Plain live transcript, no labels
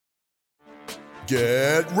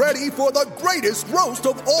Get ready for the greatest roast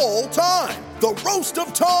of all time, the Roast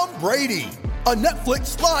of Tom Brady, a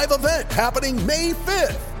Netflix live event happening May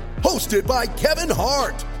 5th. Hosted by Kevin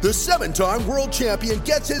Hart, the 7-time world champion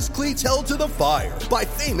gets his cleats held to the fire by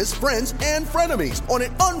famous friends and frenemies on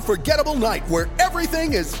an unforgettable night where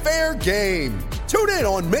everything is fair game. Tune in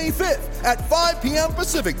on May 5th at 5 p.m.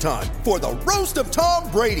 Pacific time for the Roast of Tom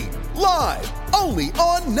Brady, live only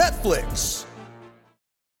on Netflix.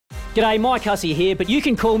 G'day, Mike Hussey here, but you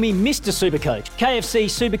can call me Mr. Supercoach. KFC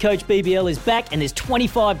Supercoach BBL is back and there's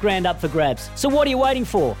 25 grand up for grabs. So what are you waiting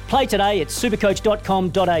for? Play today at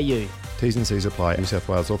supercoach.com.au. T's and C's apply. New South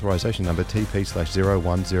Wales authorisation number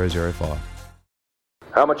TP/01005.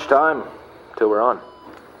 How much time till we're on?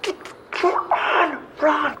 We're on,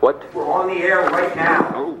 Ron. What? We're on the air right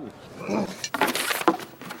now.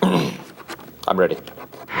 I'm ready.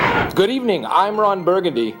 Good evening, I'm Ron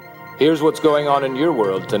Burgundy. Here's what's going on in your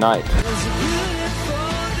world tonight.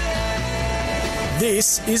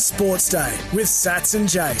 This is Sports Day with Sats and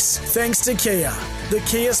Jace. Thanks to Kia, the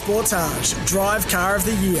Kia Sportage, drive car of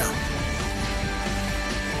the year.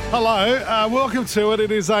 Hello, welcome to it.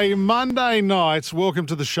 It is a Monday night. Welcome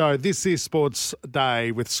to the show. This is Sports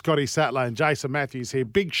Day with Scotty Sattler and Jason Matthews here.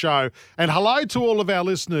 Big show. And hello to all of our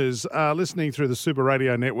listeners listening through the Super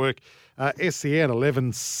Radio Network. SEN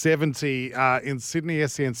 1170 in Sydney,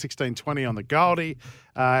 SEN 1620 on the Goldie,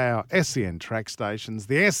 our SEN track stations,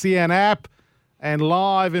 the SEN app, and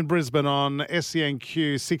live in Brisbane on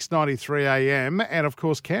SENQ 693 AM, and of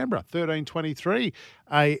course Canberra 1323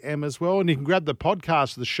 AM as well. And you can grab the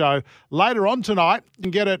podcast of the show later on tonight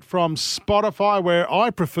and get it from Spotify, where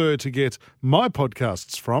I prefer to get my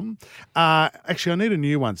podcasts from. Actually, I need a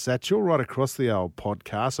new one, Satchel, right across the old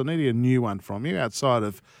podcast. I need a new one from you outside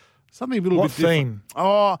of something a little bit different. What theme?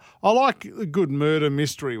 Oh, I like the good murder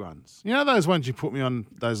mystery ones. You know those ones you put me on,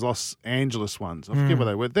 those Los Angeles ones? I forget what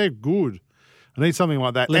they were. They're good. I need something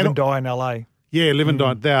like that. Live and Die in LA. Yeah, Live and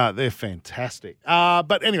Die. They're fantastic.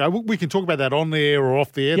 But anyway, we can talk about that on the air or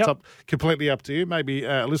off the air. Yep. It's completely up to you. Maybe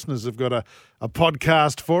listeners have got a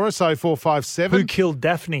podcast for us. 0457. Who killed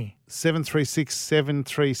Daphne? 736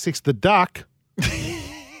 736. The duck.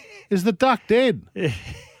 Is the duck dead?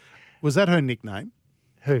 Was that her nickname?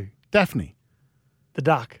 Who? Daphne. The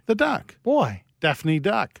duck. The duck. Why? Daphne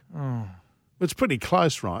Duck. Oh. It's pretty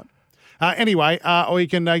close, right? Anyway, or you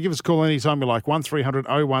can give us a call anytime you like, 1300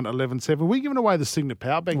 01 117. Are we giving away the Signet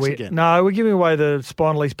Power Banks again? No, we're giving away the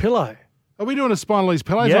Spinal Ease pillow. Are we doing a Spinal Ease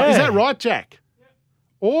pillow? Yeah. Is that right, Jack? Yeah.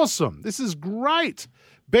 Awesome. This is great.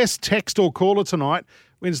 Best text or caller tonight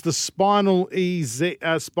wins the Spinal Ease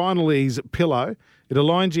pillow. It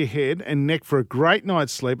aligns your head and neck for a great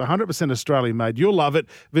night's sleep. 100% Australian made. You'll love it.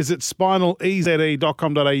 Visit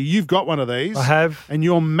spinalease.com.au. You've got one of these. I have. And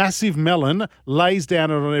your massive melon lays down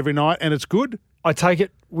on it every night, and it's good. I take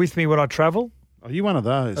it with me when I travel. Are you one of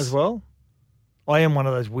those? As well. I am one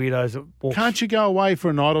of those weirdos that walks. Can't you go away for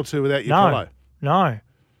a night or two without your pillow? No.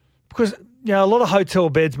 Because, a lot of hotel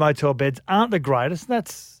beds, motel beds aren't the greatest.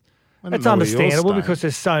 That's understandable because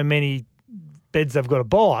there's so many beds they've got to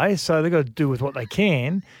buy, so they've got to do with what they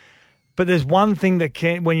can. But there's one thing that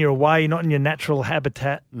can, when you're away, you're not in your natural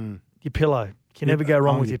habitat, your pillow. You can never go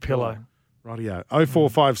wrong with your pillow. Rightio.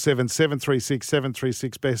 0457 736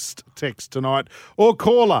 736, best text tonight. Or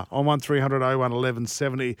caller on 1300 01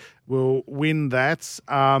 1170 will win that.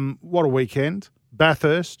 What a weekend.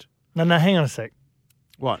 Bathurst. No, hang on a sec.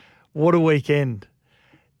 What? What a weekend.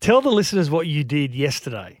 Tell the listeners what you did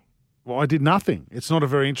yesterday. Well, I did nothing. It's not a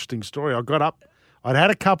very interesting story. I got up. I'd had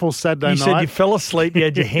a couple Saturday night. You said you fell asleep, you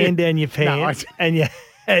had your hand down your pants, and you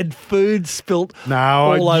had food spilt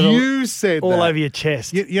all over your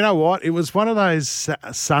chest. You know what? It was one of those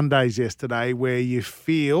Sundays yesterday where you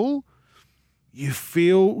feel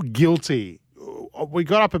guilty. We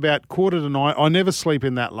got up about 8:45. I never sleep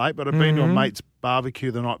in that late, but I've been to a mate's barbecue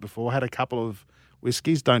the night before, had a couple of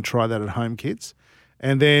whiskies. Don't try that at home, kids.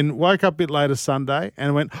 And then woke up a bit later Sunday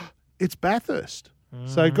and went, it's Bathurst.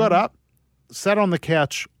 So got up, sat on the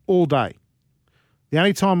couch all day. The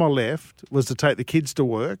only time I left was to take the kids to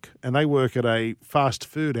work, and they work at a fast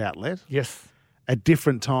food outlet. Yes. At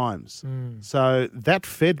different times. So that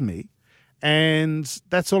fed me, and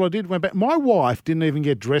that's all I did. Went back. My wife didn't even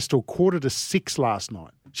get dressed till 5:45 last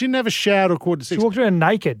night. She never showered till 5:45. She walked around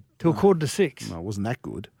naked till 5:45. No, it wasn't that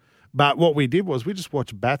good. But what we did was we just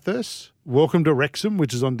watched Bathurst, Welcome to Wrexham,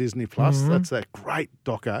 which is on Disney Plus. That's that great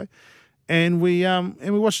doco. And we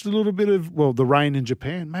watched a little bit of, The Rain in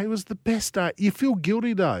Japan. Mate, it was the best day. You feel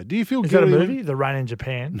guilty, though. Do you feel guilty? Is that a movie, The Rain in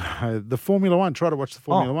Japan? No, the Formula One. Try to watch the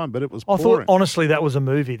Formula One, but it was I boring. thought, honestly, that was a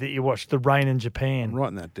movie that you watched, The Rain in Japan. I'm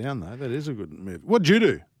writing that down, though. That is a good movie. What'd you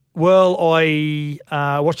do? Well, I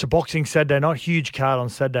watched the boxing Saturday night, huge card on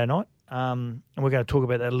Saturday night, and we're going to talk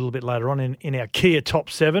about that a little bit later on in our Kia Top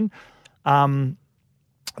 7.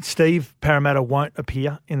 Steve Parramatta won't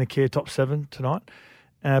appear in the Kia Top 7 tonight,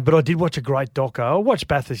 but I did watch a great doco. I watched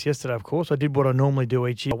Bathurst yesterday, of course. I did what I normally do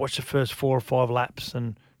each year. I watched the first 4 or 5 laps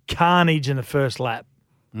and carnage in the first lap.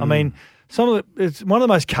 I mean, it's one of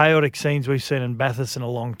the most chaotic scenes we've seen in Bathurst in a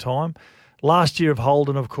long time. Last year of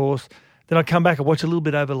Holden, of course. Then I come back and watch a little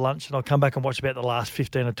bit over lunch, and I'll come back and watch about the last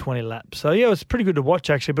 15 or 20 laps. So, yeah, it was pretty good to watch,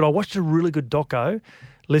 actually. But I watched a really good doco.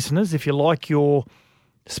 Listeners, if you like your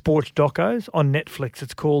sports docos on Netflix,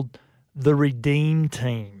 it's called The Redeem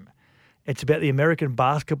Team. It's about the American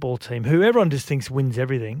basketball team, who everyone just thinks wins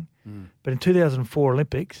everything. But in 2004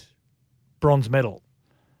 Olympics, bronze medal.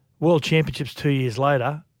 World Championships 2 years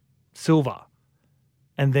later, silver.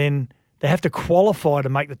 And then they have to qualify to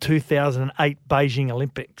make the 2008 Beijing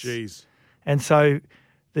Olympics. Jeez. And so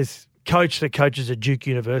this coach that coaches at Duke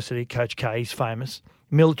University, Coach K, he's famous,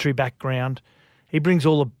 military background. He brings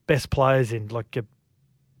all the best players in, like Dwayne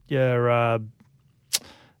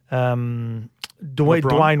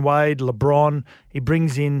Wade, LeBron. He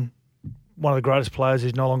brings in one of the greatest players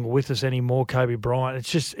who's no longer with us anymore, Kobe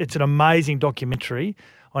Bryant. It's an amazing documentary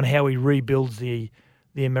on how he rebuilds the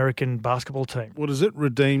American basketball team. What is it?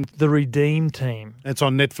 Redeemed? The Redeem Team. It's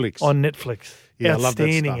on Netflix. On Netflix. Yeah, I love that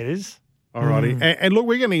Outstanding stuff. it is. All righty. And look,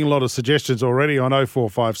 we're getting a lot of suggestions already on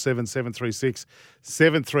 0457 736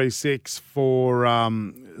 736 for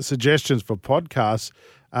suggestions for podcasts.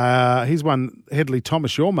 Here's one, Headley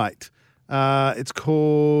Thomas, your mate. It's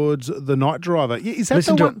called The Night Driver. Is that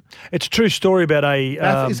the one? It's a true story about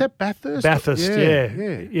a... is that Bathurst? Bathurst,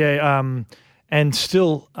 yeah. And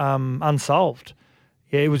still unsolved.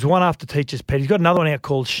 Yeah, it was one after Teacher's Pet. He's got another one out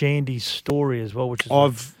called Shandy's Story as well, which is...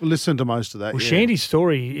 I've listened to most of that, Well, Shandy's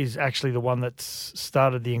Story is actually the one that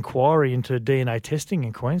started the inquiry into DNA testing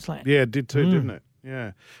in Queensland. Yeah, it did too, didn't it?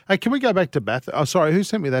 Yeah. Hey, can we go back to Bathurst? Oh, sorry, who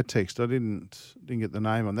sent me that text? I didn't get the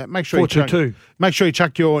name on that. Make sure you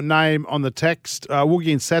chuck your name on the text.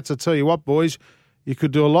 Woogie and Sats, I tell you what, boys, you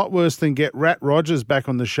could do a lot worse than get Rat Rogers back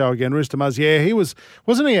on the show again. Rooster Muzz, yeah,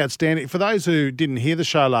 wasn't he outstanding? For those who didn't hear the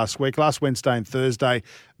show last Wednesday and Thursday,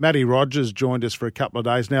 Matty Rogers joined us for a couple of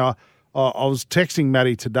days. Now, I was texting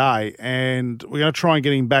Matty today, and we're going to try and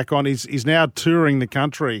get him back on. He's now touring the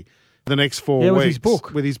country the next 4 weeks.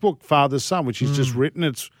 With his book, Father's Son, which he's just written.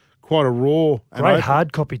 It's quite a raw... Great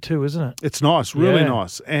hard copy too, isn't it? It's nice, really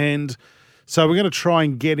nice. And... so we're going to try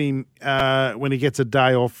and get him when he gets a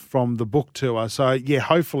day off from the book tour. So, yeah,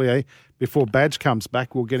 hopefully before Badge comes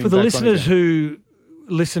back, we'll get him back on again. For the listeners who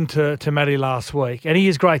listened to Matty last week, and he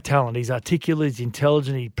has great talent. He's articulate, he's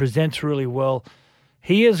intelligent, he presents really well.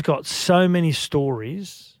 He has got so many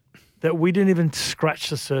stories that we didn't even scratch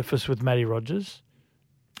the surface with Matty Rogers.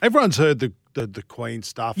 Everyone's heard the Queen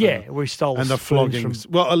stuff. Yeah, we stole and the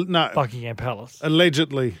floggings. From no, Buckingham Palace.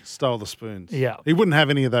 Allegedly stole the spoons. Yeah. He wouldn't have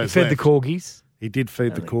any of those He fed left. the corgis. He did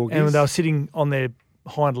feed the corgis. And when they were sitting on their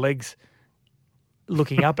hind legs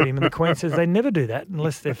looking up at him, and the Queen says they never do that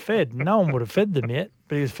unless they're fed. No one would have fed them yet,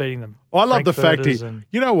 but he was feeding them. I love the fact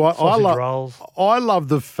you know what? I love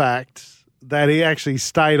the fact that he actually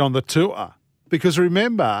stayed on the tour. Because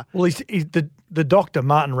remember... Well, he's the doctor,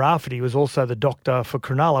 Martin Rafferty, was also the doctor for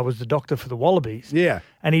Cronulla, was the doctor for the Wallabies. Yeah.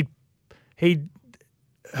 And he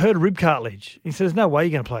heard a rib cartilage. He says, no way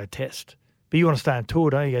you're going to play a test. But you want to stay on tour,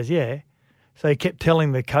 don't you? He goes, yeah. So he kept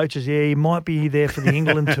telling the coaches, yeah, he might be there for the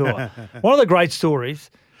England tour. One of the great stories.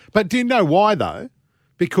 But do you know why, though?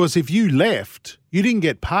 Because if you left, you didn't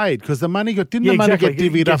get paid because the money get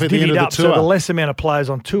divvied up at the end of the tour. So the less amount of players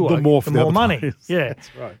on tour, the more money. Players. Yeah,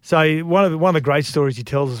 that's right. So one of the great stories he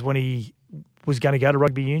tells us when he was going to go to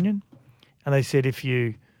rugby union, and they said if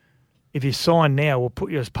you sign now, we'll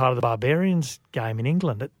put you as part of the Barbarians game in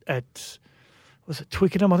England at was it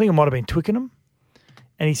Twickenham? I think it might have been Twickenham.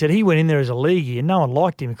 And he said he went in there as a leaguey and no one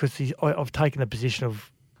liked him because I've taken the position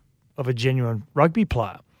of a genuine rugby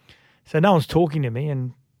player. So no one's talking to me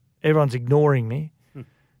and everyone's ignoring me.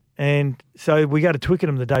 And so we go to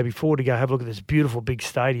Twickenham the day before to go have a look at this beautiful big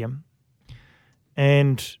stadium.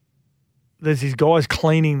 And there's these guys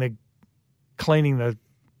cleaning the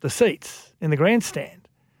seats in the grandstand.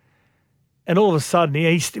 And all of a sudden,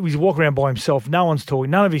 he's walking around by himself. No one's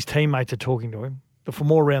talking. None of his teammates are talking to him. They're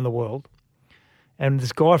from all around the world. And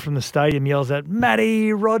this guy from the stadium yells out,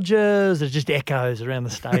 Matty Rogers. There's just echoes around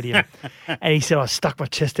the stadium. And he said, I stuck my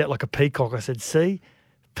chest out like a peacock. I said, see,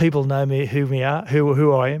 people know me, who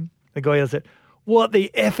I am. The guy yells out, what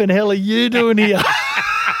the effing hell are you doing here?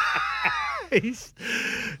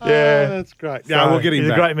 Yeah. That's great. So, Yeah, we'll get him he's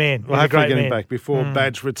back. a great man. We'll He's a hopefully great get him man. back before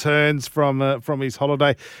Badge returns from his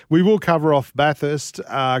holiday. We will cover off Bathurst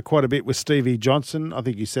quite a bit with Stevie Johnson. I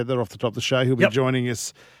think you said that off the top of the show. He'll be joining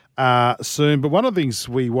us soon. But one of the things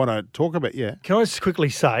we want to talk about, Can I just quickly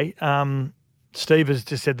say, Steve has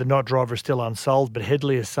just said the Night Driver is still unsold, but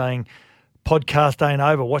Headley is saying podcast ain't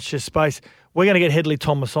over. Watch this space. We're going to get Headley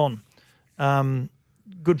Thomas on.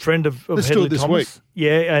 Good friend of Let's Headley do it this Thomas. week.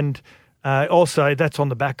 Yeah, and also that's on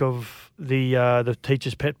the back of the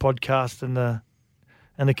Teacher's Pet podcast and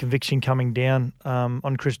the conviction coming down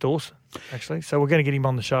on Chris Dawson, actually. So we're going to get him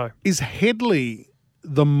on the show. Is Headley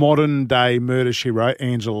the modern day Murder, She Wrote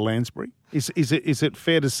Angela Lansbury? Is it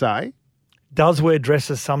fair to say? Does wear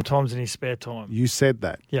dresses sometimes in his spare time. You said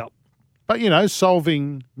that. Yep. But,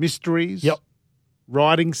 solving mysteries,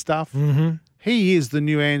 writing stuff. Mm-hmm. He is the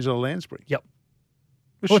new Angela Lansbury. Yep.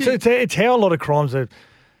 Well, it's how a lot of crimes are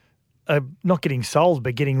not getting solved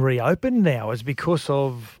but getting reopened now is because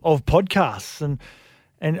of podcasts. And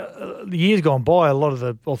the years gone by, a lot of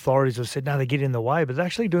the authorities have said, no, they get in the way, but they're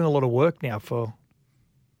actually doing a lot of work now for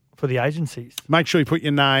the agencies. Make sure you put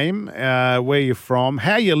your name, where you're from,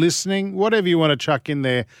 how you're listening, whatever you want to chuck in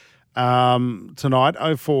there tonight,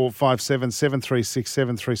 0457 736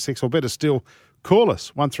 736, or better still, call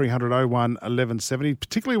us, 1300 01 1170.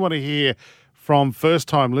 Particularly want to hear from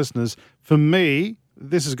first-time listeners. For me,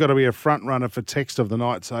 this has got to be a front-runner for text of the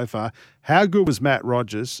night so far. How good was Matt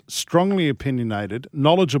Rogers? Strongly opinionated,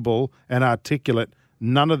 knowledgeable and articulate.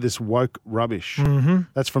 None of this woke rubbish. Mm-hmm.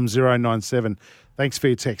 That's from 097. Thanks for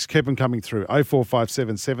your text. Keep them coming through.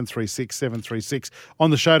 0457 736 736.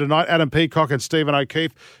 On the show tonight, Adam Peacock and Stephen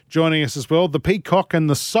O'Keefe joining us as well. The Peacock and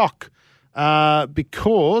the Sock,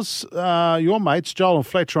 because your mates, Joel and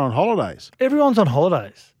Fletcher, are on holidays. Everyone's on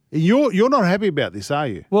holidays. You're not happy about this, are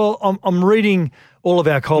you? Well, I'm reading all of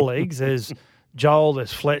our colleagues. There's Joel,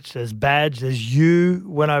 there's Fletch, there's Badge, there's you,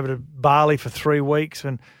 went over to Bali for 3 weeks.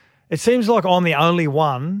 And it seems like I'm the only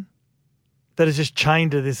one that is just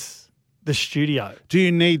chained to the studio. Do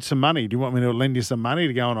you need some money? Do you want me to lend you some money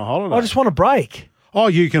to go on a holiday? I just want a break. Oh,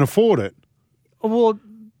 you can afford it. Well,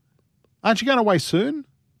 aren't you going away soon?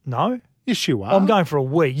 No. Yes, you are. I'm going for a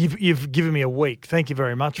week. You've given me a week. Thank you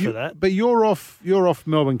very much for that. But you're off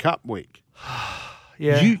Melbourne Cup week.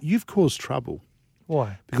 Yeah. You've caused trouble.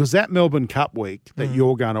 Why? Because that Melbourne Cup week that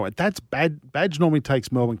you're going away, that's Badge normally takes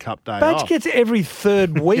Melbourne Cup day off. Badge gets every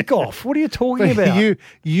third week off. What are you talking about?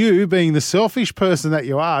 You being the selfish person that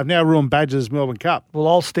you are, have now ruined Badge's Melbourne Cup. Well,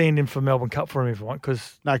 I'll stand in for Melbourne Cup for him if I want,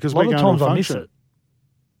 because a lot we're of going times to a I miss function. it.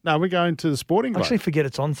 No, we're going to the Sporting I Globe. actually forget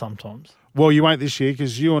it's on sometimes. Well, you won't this year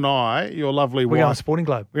because you and I, your lovely We're going to wife, Sporting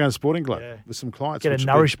Globe. we're going to Sporting Globe Yeah. with some clients. Get a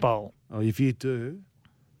Nourish Bowl. Oh, if you do.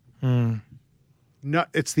 No,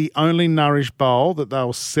 it's the only Nourish Bowl that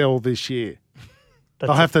they'll sell this year.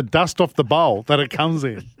 They'll have to dust off the bowl that it comes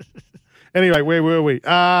in. Anyway, where were we?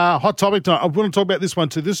 Hot topic tonight. I want to talk about this one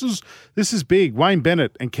too. This is big. Wayne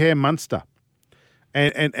Bennett and Cam Munster.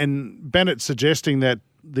 And Bennett suggesting that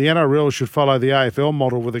the NRL should follow the AFL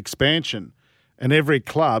model with expansion and every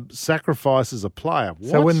club sacrifices a player.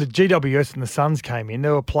 What? So when the GWS and the Suns came in,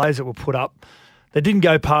 there were players that were put up. They didn't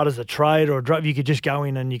go part as a trade or a draft. You could just go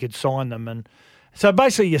in and you could sign them. And so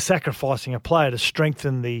basically you're sacrificing a player to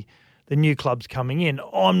strengthen the new clubs coming in.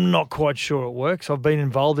 I'm not quite sure it works. I've been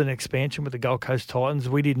involved in expansion with the Gold Coast Titans.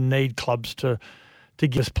 We didn't need clubs to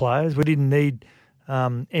give us players. We didn't need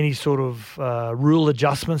any sort of rule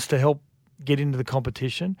adjustments to help get into the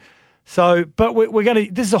competition. So, but we're going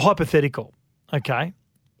to – this is a hypothetical, okay?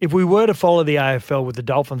 If we were to follow the AFL with the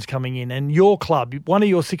Dolphins coming in and your club, one of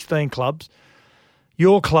your 16 clubs,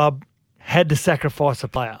 your club had to sacrifice a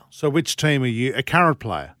player. So which team are you? A current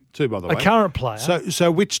player too, by the way. A current player. So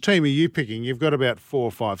which team are you picking? You've got about 4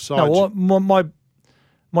 or 5 sides. No,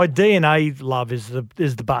 my DNA love is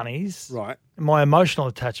the Bunnies. Right. My emotional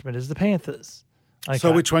attachment is the Panthers. Okay.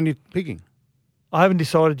 So which one are you picking? I haven't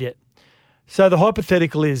decided yet. So the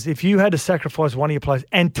hypothetical is if you had to sacrifice one of your players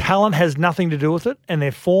and talent has nothing to do with it and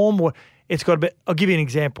their form, it's got to be – I'll give you an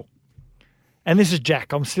example. And this is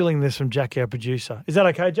Jack. I'm stealing this from Jack, our producer. Is that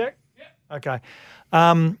okay, Jack? Yeah. Okay.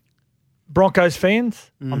 Broncos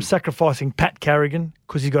fans, I'm sacrificing Pat Carrigan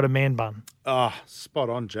because he's got a man bun. Ah, spot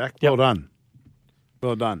on, Jack. Yep. Well done.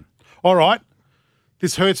 Well done. All right.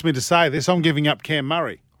 This hurts me to say this. I'm giving up Cam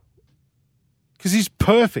Murray because he's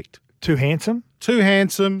perfect. Too handsome? Too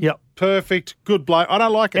handsome. Yep. Perfect. Good bloke. I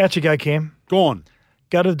don't like it. Out you go, Cam. Gone.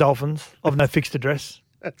 Go to the Dolphins. I've no fixed address.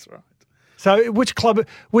 That's right. So which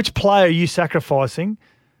player are you sacrificing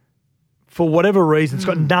for whatever reason? It's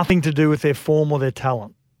got nothing to do with their form or their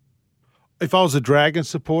talent. If I was a Dragon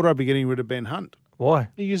supporter, I'd be getting rid of Ben Hunt. Why?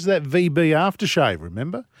 He used that VB aftershave,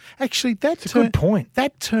 remember? Actually, that's a good point.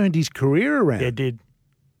 That turned his career around. Yeah, it did.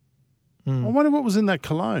 I wonder what was in that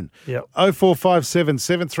cologne. Yep. 0457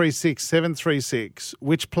 736 736.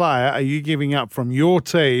 Which player are you giving up from your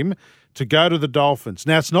team to go to the Dolphins?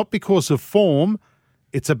 Now, it's not because of form.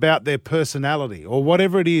 It's about their personality or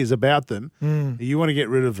whatever it is about them. You want to get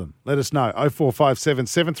rid of them. Let us know. 0457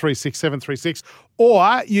 736 736.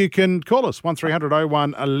 Or you can call us 1300 01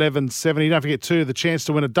 1170. Don't forget, too, the chance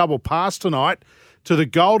to win a double pass tonight to the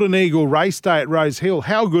Golden Eagle race day at Rose Hill.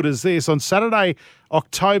 How good is this? On Saturday,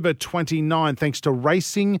 October 29, thanks to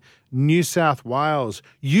Racing New South Wales.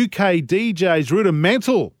 UK DJs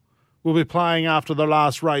Rudimental will be playing after the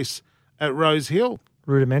last race at Rose Hill.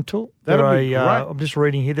 Rudimental. That'll be great. I'm just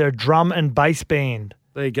reading here. They're a drum and bass band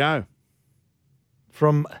There you go.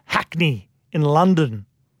 from Hackney in London.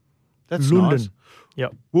 That's London. nice.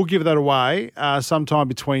 Yep. We'll give that away sometime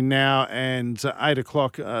between now and 8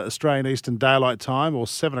 o'clock Australian Eastern Daylight Time, or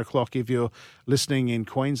 7 o'clock if you're listening in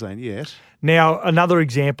Queensland. Yes. Now, another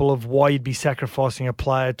example of why you'd be sacrificing a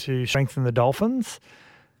player to strengthen the Dolphins.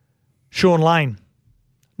 Sean Lane,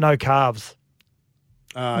 no calves.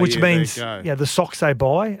 Which means the socks they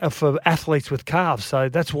buy are for athletes with calves. So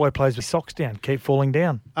that's why he plays with socks down, keep falling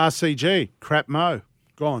down. RCG, crap mo,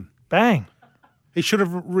 gone. Bang. He should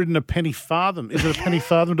have ridden a penny fathom. Is it a penny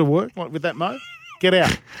fathom to work like with that mo? Get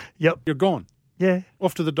out. Yep. You're gone. Yeah.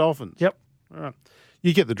 Off to the Dolphins. Yep. All right.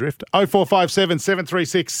 You get the drift. 0457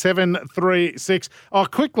 736 736. Oh,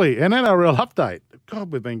 quickly, an NRL update.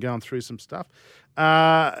 God, we've been going through some stuff.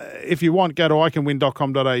 If you want, go to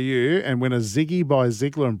iCanWin.com.au and win a Ziggy by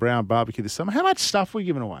Ziegler and Brown barbecue this summer. How much stuff are we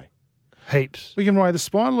giving away? Heaps. We're giving away the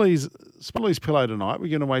Spinelli's pillow tonight. We're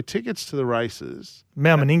giving away tickets to the races.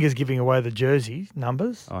 Mal Meninga's giving away the jersey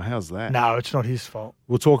numbers. Oh, how's that? No, it's not his fault.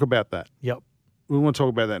 We'll talk about that. Yep. We want to talk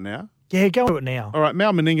about that now. Yeah, go to it now. All right,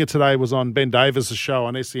 Mal Meninga today was on Ben Davis' show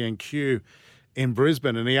on SENQ in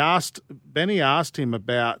Brisbane, and Benny asked him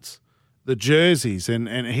about the jerseys and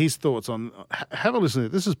his thoughts on. Have a listen to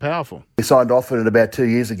it. This is powerful. He signed off on it about 2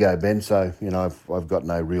 years ago, Ben. So I've got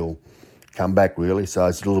no real comeback really. So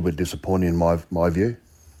it's a little bit disappointing in my view.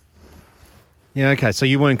 Yeah. Okay. So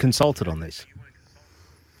you weren't consulted on this.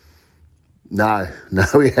 No,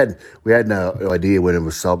 we had no idea when it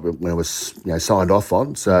was signed off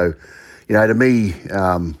on. So, to me, we've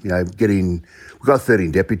got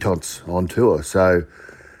 13 debutants on tour. So,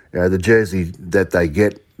 the jersey that they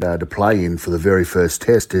get to play in for the very first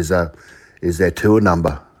test is their tour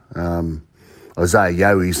number. Isaiah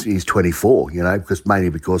Yeo, he's 24. Mainly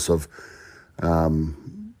because of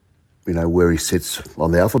where he sits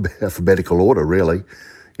on the alphabetical order, really.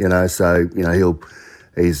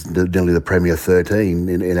 He's nearly the Premier 13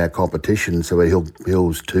 in our competition, so his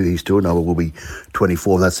tour number will be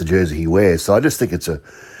 24, and that's the jersey he wears. So I just think it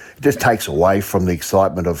just takes away from the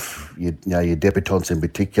excitement of your debutants in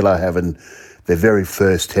particular having their very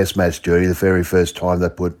first Test match jersey, the very first time they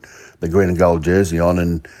put the green and gold jersey on,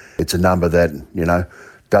 and it's a number that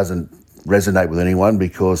doesn't resonate with anyone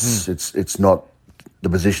because it's not the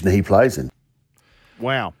position that he plays in.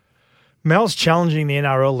 Wow, Mal's challenging the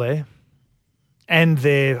NRL there. And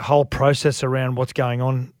their whole process around what's going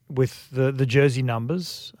on with the jersey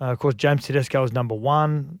numbers. Of course, James Tedesco is number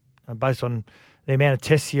one based on the amount of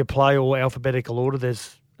tests you play or alphabetical order.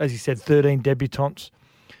 There's, as he said, 13 debutants.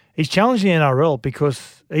 He's challenging the NRL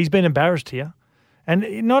because he's been embarrassed here.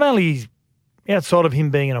 And not only is outside of him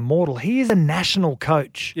being an immortal, he is a national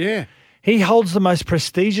coach. Yeah. He holds the most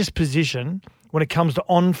prestigious position when it comes to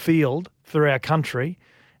on-field for our country.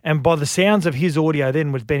 And by the sounds of his audio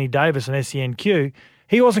then with Benny Davis and SENQ,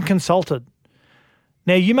 he wasn't consulted.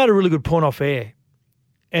 Now, you made a really good point off air.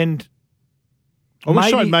 And I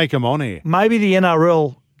wish I'd make him on air. Maybe the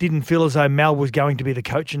NRL didn't feel as though Mal was going to be the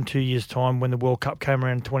coach in 2 years' time when the World Cup came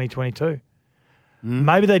around in 2022.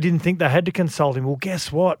 Maybe they didn't think they had to consult him. Well,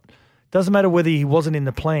 guess what? Doesn't matter whether he wasn't in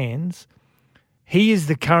the plans. He is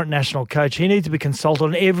the current national coach. He needs to be consulted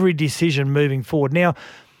on every decision moving forward. Now,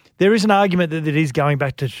 there is an argument that it is going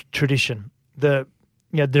back to tradition,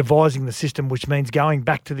 devising the system, which means going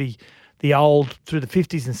back to the old, through the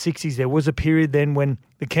 50s and 60s. There was a period then when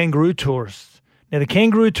the Kangaroo Tourists. Now, the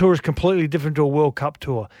Kangaroo Tour is completely different to a World Cup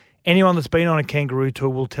tour. Anyone that's been on a Kangaroo Tour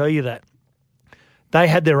will tell you that. They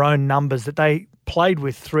had their own numbers that they played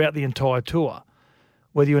with throughout the entire tour.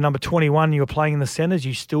 Whether you were number 21, you were playing in the centres,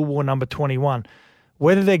 you still wore number 21.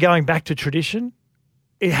 Whether they're going back to tradition,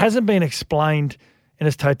 it hasn't been explained in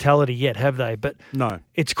its totality yet, have they? But no,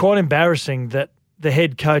 it's quite embarrassing that the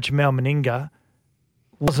head coach, Mal Meninga,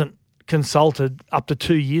 wasn't consulted up to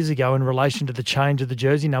 2 years ago in relation to the change of the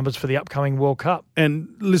jersey numbers for the upcoming World Cup. And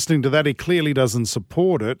listening to that, he clearly doesn't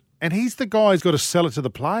support it. And he's the guy who's got to sell it to the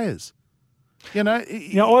players. I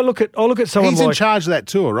look at someone. He's in charge of that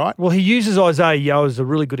tour, right? Well, he uses Isaiah Yeo as a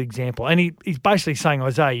really good example, and he's basically saying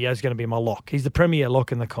Isaiah Yeo is going to be my lock. He's the premier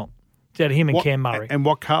lock in the comp. It's out of him and Cam Murray. And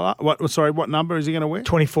what colour? What number is he going to wear?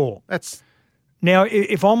 24. That's now.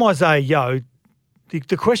 If I'm Isaiah Yeo,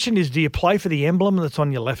 the question is: do you play for the emblem that's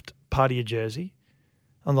on your left part of your jersey,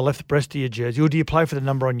 on the left breast of your jersey, or do you play for the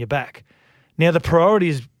number on your back? Now, the priority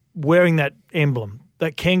is wearing that emblem,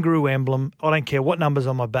 that kangaroo emblem. I don't care what number's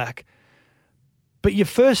on my back. But your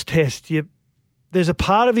first test, there's a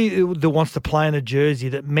part of you that wants to play in a jersey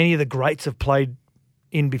that many of the greats have played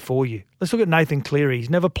in before you. Let's look at Nathan Cleary. He's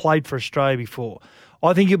never played for Australia before.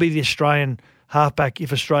 I think he'll be the Australian halfback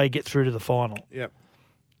if Australia get through to the final. Yep.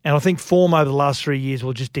 And I think form over the last 3 years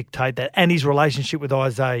will just dictate that, and his relationship with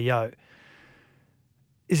Isaiah Yeo.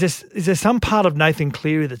 Is there some part of Nathan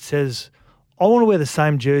Cleary that says, I want to wear the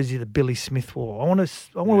same jersey that Billy Smith wore. I want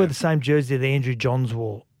to wear the same jersey that Andrew Johns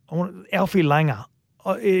wore. Alfie Langer.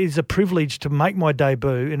 It is a privilege to make my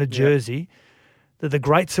debut in a jersey that the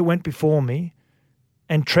greats that went before me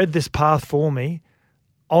and tread this path for me.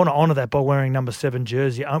 I want to honour that by wearing number 7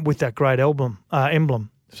 jersey with that great emblem.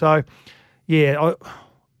 So,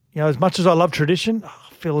 as much as I love tradition,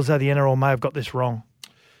 I feel as though the NRL may have got this wrong.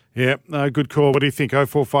 Yeah, no, good call. What do you think?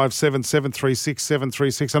 0457 736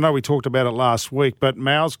 736. I know we talked about it last week, but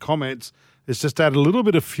Mal's comments has just added a little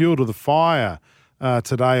bit of fuel to the fire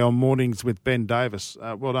today on Mornings with Ben Davis.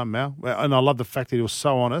 Well done, Mal. And I love the fact that he was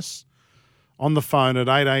so honest on the phone at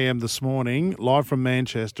 8 a.m. this morning, live from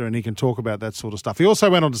Manchester, and he can talk about that sort of stuff. He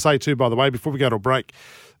also went on to say, too, by the way, before we go to a break,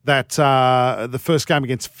 that the first game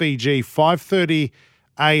against Fiji, 5:30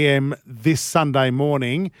 a.m. this Sunday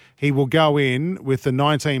morning, he will go in with the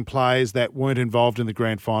 19 players that weren't involved in the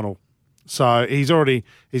grand final. So he's got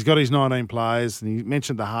his 19 players, and he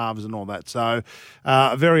mentioned the halves and all that. So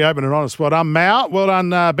very open and honest. Well done, Mal. Well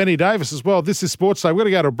done, Benny Davis as well. This is Sports Day. We're going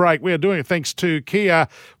to go to a break. We are doing it thanks to Kia.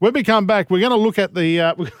 When we come back, we're going to look at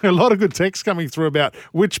a lot of good texts coming through about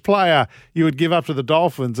which player you would give up to the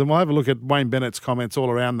Dolphins, and we'll have a look at Wayne Bennett's comments all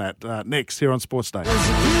around that next here on Sports Day.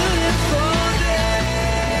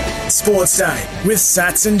 Sports Day with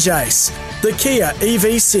Sats and Jace. The Kia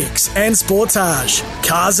EV6 and Sportage.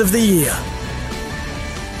 Cars of the Year.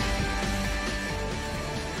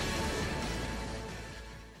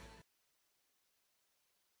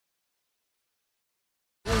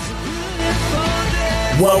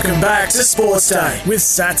 Welcome back to Sports Day with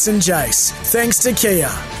Sats and Jace. Thanks to Kia.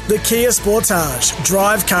 The Kia Sportage.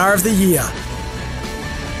 Drive Car of the Year.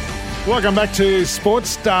 Welcome back to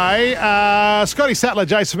Sports Day. Scotty Sattler,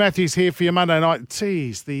 Jason Matthews here for your Monday night.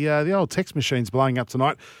 Jeez, the old text machine's blowing up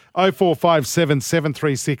tonight. 0457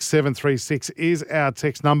 736 736 is our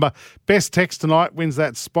text number. Best text tonight wins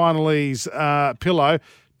that Spinalese pillow.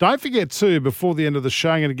 Don't forget, too, before the end of the show,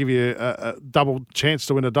 I'm going to give you a double chance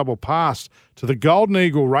to win a double pass to the Golden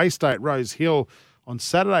Eagle Race Day at Rose Hill on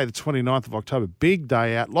Saturday, the 29th of October. Big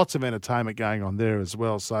day out. Lots of entertainment going on there as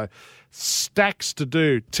well. So stacks to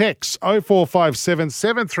do. Text 0457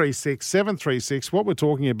 736 736. What we're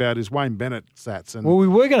talking about is Wayne Bennett, Sats. Well, we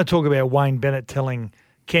were going to talk about Wayne Bennett telling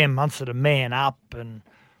Cam Munster to man up, and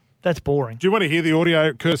that's boring. Do you want to hear the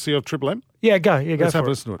audio courtesy of Triple M? Yeah, go. Let's have a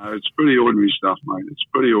listen to it. It's pretty ordinary stuff, mate. It's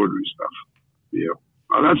pretty ordinary stuff. Yeah.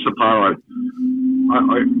 That's the part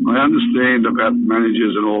I understand about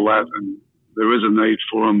managers and all that, and there is a need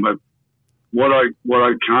for them, but what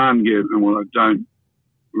I can't get and what I don't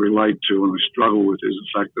relate to and I struggle with is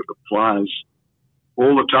the fact that the players,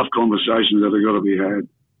 all the tough conversations that have got to be had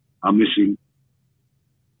are missing.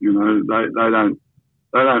 You know,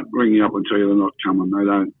 they don't ring you up and tell you they're not coming.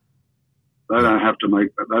 They don't have to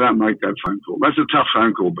make that. They don't make that phone call. That's a tough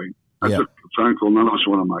phone call, Ben. That's a phone call none of us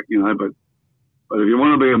want to make, you know, but if you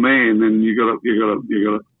want to be a man, then you got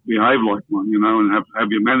to behave like one, you know, and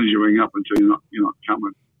have your manager ring up until you're not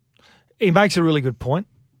coming. He makes a really good point,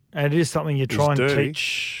 and it is something you try and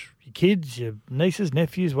teach your kids, your nieces,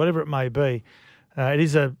 nephews, whatever it may be. It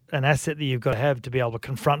is an asset that you've got to be able to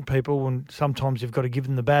confront people, and sometimes you've got to give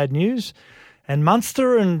them the bad news. And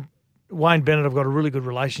Munster and Wayne Bennett have got a really good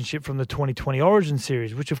relationship from the 2020 Origin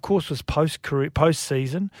Series, which of course was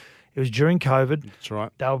post-season. It was during COVID. That's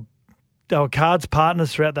right. They were cards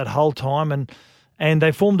partners throughout that whole time, and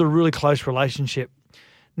they formed a really close relationship.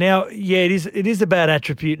 Now, yeah, it is a bad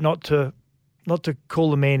attribute not to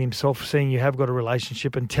call the man himself, seeing you have got a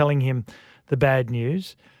relationship and telling him the bad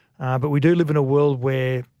news. But we do live in a world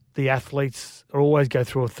where the athletes always go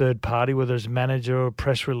through a third party, whether it's manager or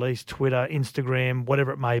press release, Twitter, Instagram,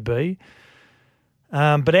 whatever it may be.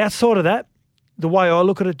 But outside of that, the way I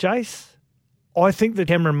look at it, Jace, I think that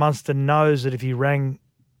Cameron Munster knows that if he rang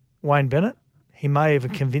Wayne Bennett, he may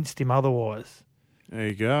have convinced him otherwise. There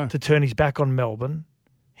you go. To turn his back on Melbourne.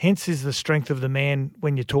 Hence is the strength of the man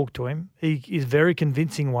when you talk to him. He is very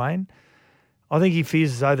convincing, Wayne. I think he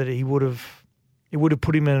fears as though that it would have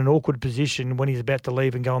put him in an awkward position when he's about to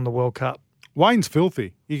leave and go on the World Cup. Wayne's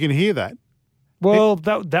filthy. You can hear that. Well,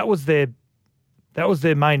 that was their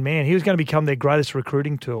main man. He was going to become their greatest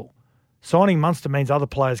recruiting tool. Signing Munster means other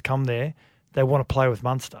players come there. They want to play with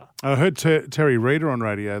Munster. I heard Terry Reader on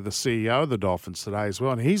radio, the CEO of the Dolphins today as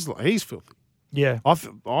well, and he's filthy. Yeah. I have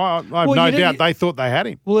no doubt they thought they had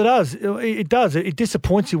him. Well, it does. It does. It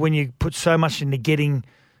disappoints you when you put so much into getting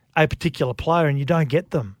a particular player and you don't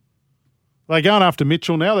get them. They're going after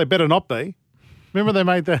Mitchell now. They better not be. Remember they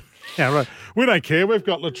made that? Yeah, right. We don't care. We've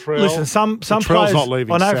got Latrell. Listen, some Latrell's players, not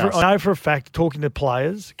leaving I South. know for a fact, talking to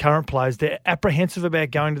players, current players, they're apprehensive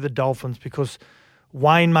about going to the Dolphins because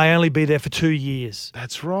Wayne may only be there for 2 years.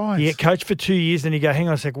 That's right. You get coached for 2 years, then you go, hang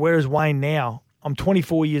on a sec, where is Wayne now? I'm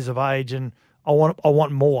 24 years of age and I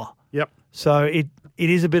want more. Yep. So it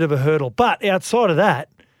is a bit of a hurdle. But outside of that,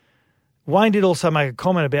 Wayne did also make a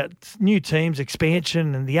comment about new teams,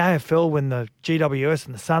 expansion, and the AFL when the GWS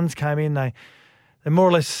and the Suns came in, they more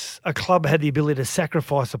or less, a club had the ability to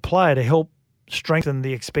sacrifice a player to help strengthen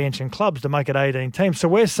the expansion clubs to make it 18 teams. So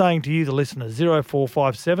we're saying to you, the listeners,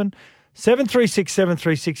 0457 736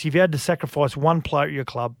 736, if you had to sacrifice one player at your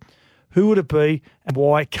club, who would it be and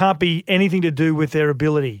why? It can't be anything to do with their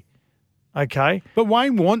ability. Okay? But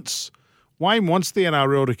Wayne wants the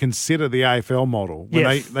NRL to consider the AFL model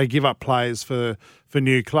when they give up players for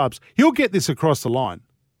new clubs. He'll get this across the line.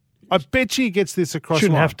 I bet you he gets this across the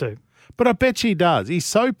line. Shouldn't have to. But I bet you he does. He's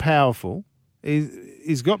so powerful.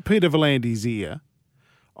 He's got Peter V'landys ear.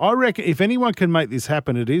 I reckon if anyone can make this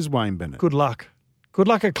happen, it is Wayne Bennett. Good luck. Good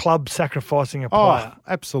luck a club sacrificing a player. Oh,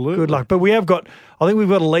 absolutely. Good luck. But I think we've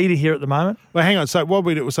got a leader here at the moment. Well, hang on. So what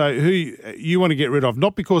we do? So who you want to get rid of?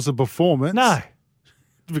 Not because of performance. No.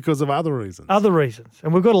 Because of other reasons. Other reasons.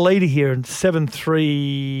 And we've got a leader here in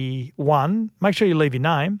 731. Make sure you leave your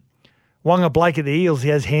name. Wonga Blake at the Eels. He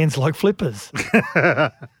has hands like flippers.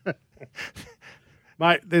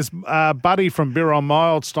 Mate, there's Buddy from Birron, my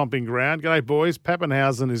old stomping ground. G'day, boys.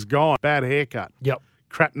 Pappenhausen is gone. Bad haircut. Yep.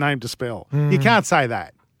 Crap name to spell. You can't say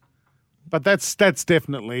that. But that's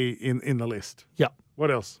definitely in the list. Yep.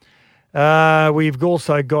 What else? We've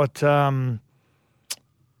also got...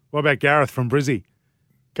 what about Gareth from Brizzy?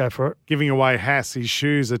 Go for it. Giving away Haas. His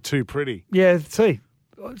shoes are too pretty. Yeah, see.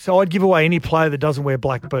 So I'd give away any player that doesn't wear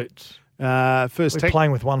black boots. We're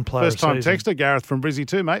playing with one player. First time texter, Gareth from Brizzy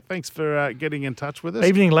too, mate. Thanks for getting in touch with us.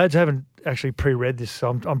 Evening, lads. I haven't actually pre-read this,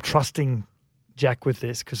 so I'm trusting Jack with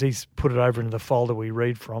this because he's put it over into the folder we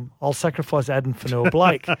read from. I'll sacrifice Adam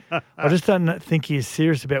Fanua-Blake. I just don't think he is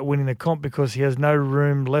serious about winning the comp because he has no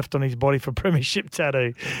room left on his body for premiership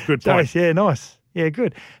tattoo. Good point. Yeah, nice. Yeah,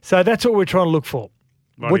 good. So that's what we're trying to look for.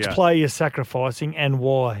 Rightio. Which player you're sacrificing and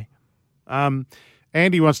why?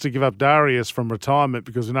 Andy wants to give up Darius from retirement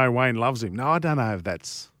because we know Wayne loves him. No, I don't know if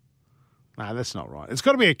that's... No, that's not right. It's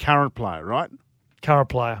got to be a current player, right? Current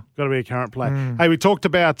player. Got to be a current player. Hey, we talked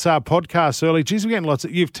about podcasts early. Geez, we're getting lots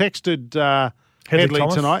of... You've texted Headley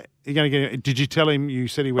tonight. You're going to get... Did you tell him you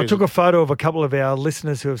said he wears... I took a photo of a couple of our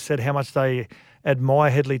listeners who have said how much they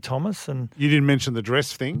admire Headley Thomas. And you didn't mention the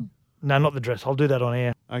dress thing? No, not the dress. I'll do that on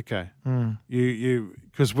air. Okay.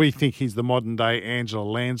 Because we think he's the modern day Angela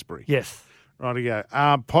Lansbury. Yes. Rightio.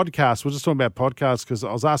 Podcasts. We're just talking about podcasts because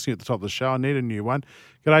I was asking you at the top of the show. I need a new one.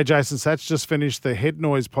 G'day, Jason Satch. Just finished the Head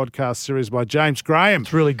Noise podcast series by James Graham.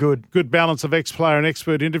 It's really good. Good balance of ex-player and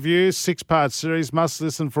expert interviews. 6-part series. Must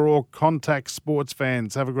listen for all contact sports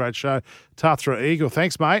fans. Have a great show. Tathra Eagle.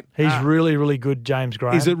 Thanks, mate. He's really, really good, James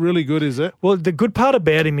Graham. Is it really good, is it? Well, the good part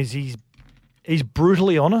about him is he's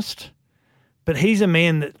brutally honest, but he's a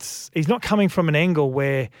man he's not coming from an angle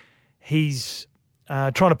where he's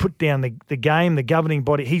trying to put down the game, the governing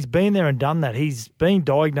body. He's been there and done that. He's been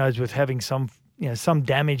diagnosed with having some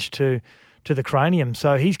damage to the cranium.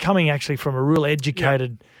 So he's coming actually from a real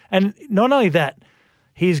educated, and not only that,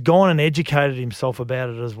 he's gone and educated himself about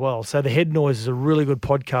it as well. So the Head Noise is a really good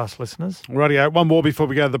podcast, listeners. Rightio. One more before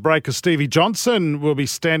we go to the break, because Stevie Johnson will be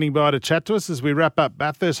standing by to chat to us as we wrap up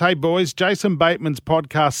Bathurst. Hey, boys, Jason Bateman's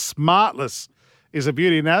podcast, Smartless, is a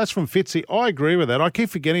beauty. Now, that's from Fitzy. I agree with that. I keep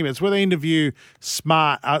forgetting it. It's where they interview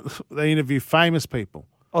they interview famous people.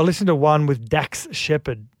 I listened to one with Dax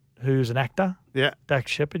Shepard, who's an actor. Yeah.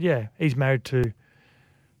 Dax Shepard, yeah. He's married to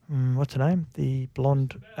What's her name? The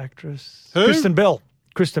blonde actress. Who? Kristen Bell.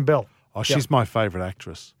 Kristen Bell. Oh, she's my favourite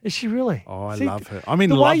actress. Is she really? Oh, I love her. I'm in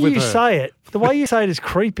love with her. The way you say it is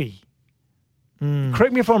creepy.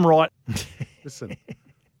 Correct me if I'm right. Listen,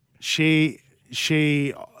 she,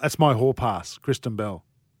 that's my hall pass, Kristen Bell.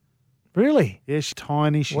 Really? Yeah, she's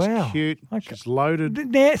tiny. She's cute. Okay. She's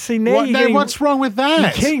loaded. What's wrong with that?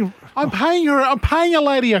 You're kidding. I'm paying a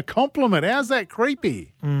lady a compliment. How's that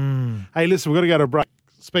creepy? Hey, listen, we've got to go to a break.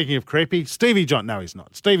 Speaking of creepy, Stevie Johnson. No, he's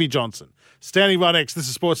not. Stevie Johnson. Standing by next. This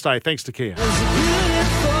is Sports Day. Thanks to Kia.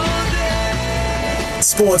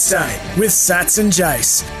 Sports Day with Sats and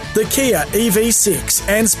Jace. The Kia EV6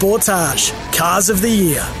 and Sportage. Cars of the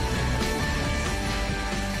Year.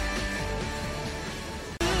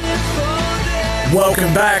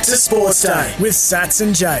 Welcome back to Sports Day with Sats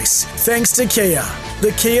and Jace. Thanks to Kia.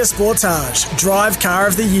 The Kia Sportage. Drive Car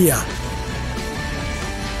of the Year.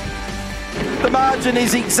 The margin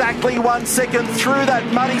is exactly 1 second through that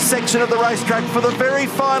muddy section of the racetrack for the very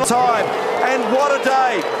final time. And what a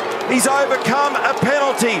day. He's overcome a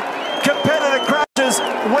penalty. Competitor crashes,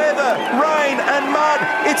 weather, rain and mud.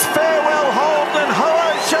 It's farewell Holden.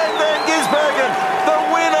 Hello, Shane Van Gisbergen, the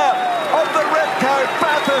winner of the Repco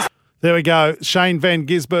Bathurst. There we go. Shane Van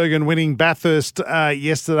Gisbergen winning Bathurst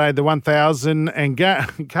yesterday, the 1,000. And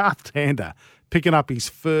Garth Tander picking up his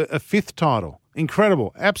fifth title.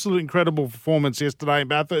 Incredible. Absolute incredible performance yesterday in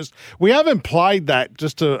Bathurst. We haven't played that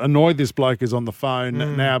just to annoy this bloke who's on the phone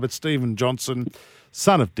now, but Stephen Johnson,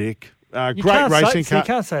 son of Dick. Great racing car. You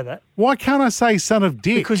can't say that. Why can't I say son of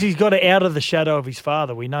Dick? Because he's got it out of the shadow of his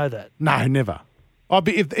father. We know that. No, never.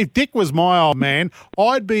 If Dick was my old man,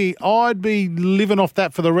 I'd be living off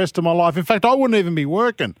that for the rest of my life. In fact, I wouldn't even be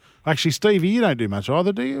working. Actually, Stevie, you don't do much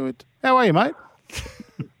either, do you? How are you, mate?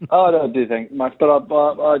 I don't do things much, but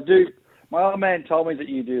I do. My old man told me that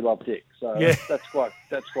you do love Dick, so that's quite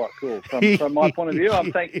cool. From my point of view,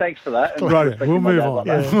 thanks for that. Right, we'll move on.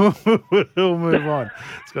 We'll move on.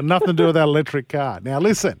 It's got nothing to do with that electric car. Now,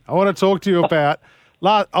 listen, I want to talk to you about.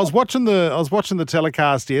 I was watching the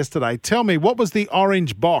telecast yesterday. Tell me, what was the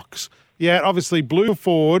orange box? Yeah, obviously blue for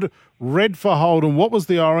Ford, red for Holden. What was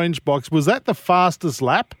the orange box? Was that the fastest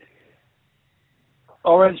lap?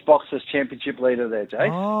 Orange box is championship leader there, Jay.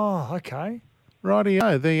 Oh, okay.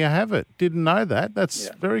 Rightio, there you have it. Didn't know that. That's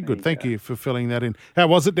very good. Thank you for filling that in. How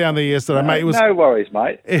was it down there yesterday, mate? No worries,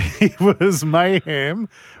 mate. It was mayhem.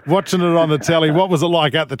 Watching it on the telly, what was it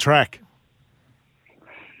like at the track?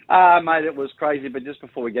 Mate, it was crazy. But just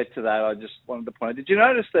before we get to that, I just wanted to point out, did you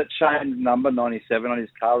notice that Shane's number 97 on his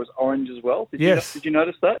car was orange as well? Yes. Did you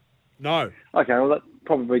notice that? No. Okay, well, that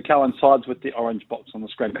probably coincides with the orange box on the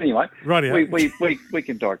screen. But anyway, we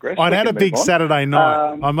can digress. I'd had a big Saturday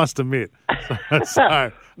night, I must admit.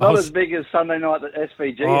 So not as big as Sunday night at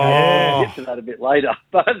SVG. We'll get to that a bit later.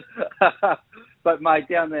 But mate,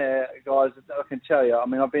 down there, guys, I can tell you, I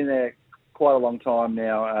mean, I've been there quite a long time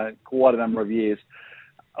now, quite a number of years.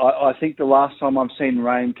 I think the last time I've seen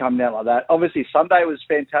rain come down like that, obviously Sunday was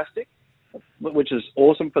fantastic, which is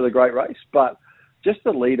awesome for the great race, but just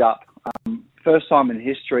the lead up, first time in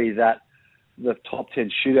history that the top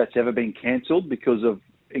 10 shootout's ever been cancelled because of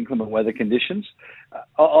inclement weather conditions.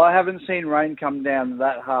 I haven't seen rain come down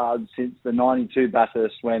that hard since the 92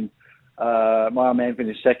 Bathurst when my old man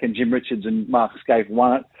finished second, Jim Richards and Mark Scaife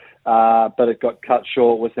won it, but it got cut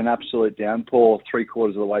short with an absolute downpour 3/4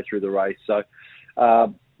 of the way through the race. So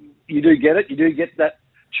you do get it. You do get that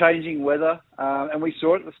changing weather, and we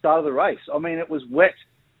saw it at the start of the race. I mean, it was wet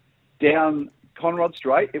down Conrod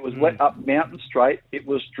Straight. It was wet up Mountain Straight. It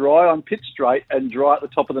was dry on Pitt Straight and dry at the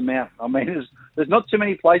top of the mountain. I mean, there's not too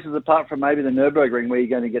many places apart from maybe the Nürburgring where you're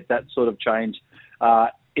going to get that sort of change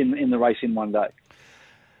in the race in one day.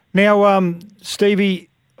 Now, Stevie,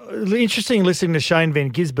 interesting listening to Shane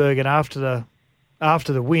Van Gisbergen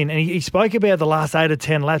after the win, and he spoke about the last 8 or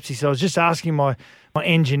 10 laps. He said, I was just asking my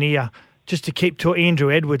engineer just to keep to Andrew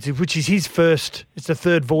Edwards, which is his first. It's the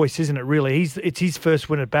third voice, isn't it, really? It's his first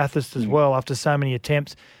win at Bathurst as well after so many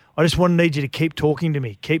attempts. I just need you to keep talking to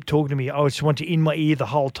me. Keep talking to me. I just want you in my ear the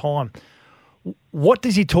whole time. What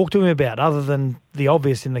does he talk to him about other than the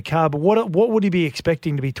obvious in the car? But what would he be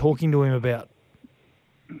expecting to be talking to him about?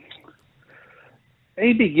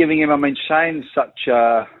 He'd be giving him, I mean, Shane's such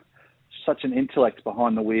an intellect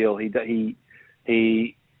behind the wheel. He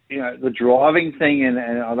you know, the driving thing, and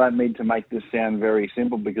I don't mean to make this sound very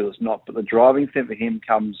simple because it's not, but the driving thing for him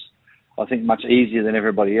comes, I think, much easier than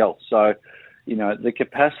everybody else. So, you know, the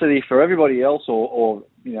capacity for everybody else or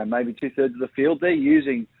you know, maybe 2/3 of the field, they're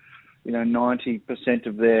using, you know, 90%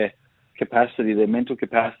 of their capacity, their mental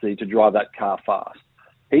capacity to drive that car fast.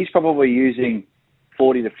 He's probably using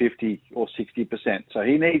 40 to 50 or 60%. So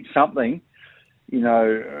he needs something,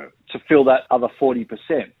 to fill that other 40%,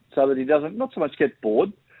 so that he doesn't not so much get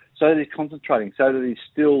bored, so that he's concentrating, so that he's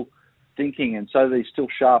still thinking, and so that he's still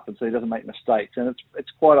sharp, and so he doesn't make mistakes. And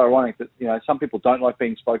it's quite ironic that some people don't like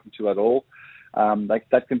being spoken to at all.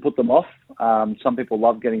 That can put them off. Some people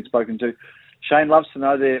love getting spoken to. Shane loves to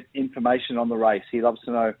know the information on the race. He loves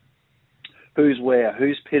to know who's where,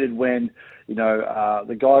 who's pitted when.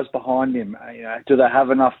 The guys behind him. Do they have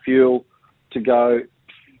enough fuel to go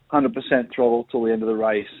 100% throttle till the end of the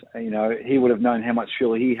race? He would have known how much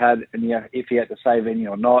fuel he had, and if he had to save any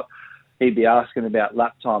or not. He'd be asking about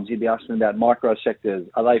lap times. He'd be asking about micro sectors.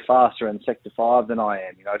 Are they faster in sector 5 than I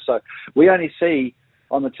am? So we only see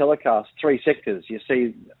on the telecast 3 sectors. You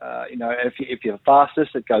see, if you're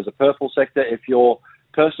fastest, it goes a purple sector. If you're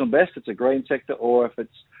personal best, it's a green sector. Or if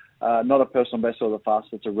it's not a personal best or the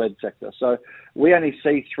fastest, it's a red sector. So we only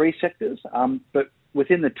see 3 sectors. But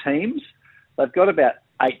within the teams, they've got about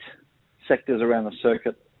 8 sectors around the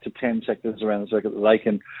circuit to 10 sectors around the circuit that they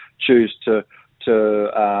can choose to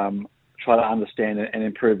try to understand and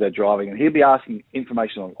improve their driving. And he'll be asking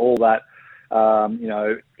information on all that.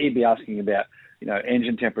 He'd be asking about,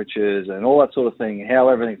 engine temperatures and all that sort of thing, how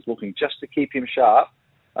everything's looking, just to keep him sharp,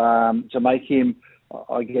 to make him,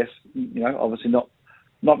 I guess, obviously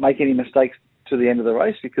not make any mistakes to the end of the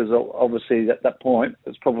race, because obviously at that point,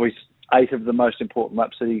 it's probably 8 of the most important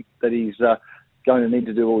laps that he's going to need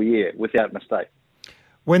to do all year without mistake.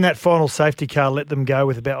 When that final safety car let them go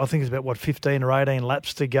with about 15 or 18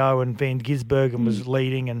 laps to go, and Van Gisbergen was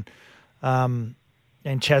leading, and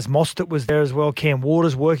Chaz Mostert was there as well. Cam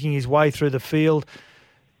Waters working his way through the field.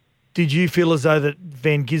 Did you feel as though that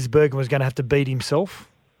Van Gisbergen was going to have to beat himself?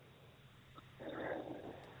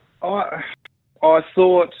 I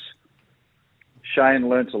thought Shane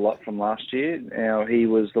learnt a lot from last year. Now, he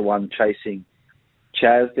was the one chasing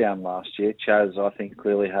Chaz down last year. Chaz, I think,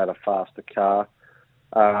 clearly had a faster car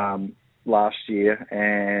last year,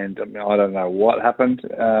 and I don't know what happened.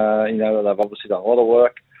 They've obviously done a lot of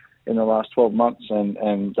work in the last 12 months,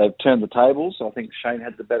 and they've turned the tables. So I think Shane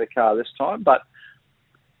had the better car this time, but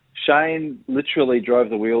Shane literally drove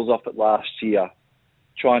the wheels off it last year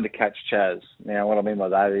trying to catch Chaz. Now, what I mean by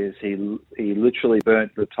that is he literally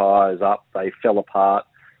burnt the tyres up. They fell apart.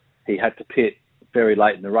 He had to pit very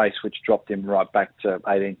late in the race, which dropped him right back to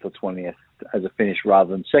 18th or 20th as a finish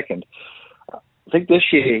rather than second. I think this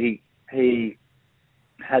year he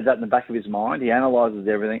had that in the back of his mind. He analyses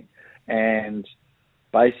everything, and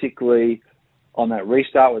basically on that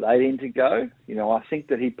restart with 18 to go, I think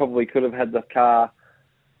that he probably could have had the car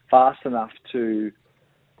fast enough to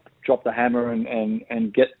drop the hammer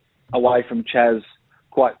and get away from Chaz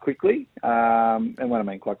quite quickly. And when I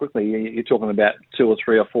mean quite quickly, you're talking about 2 or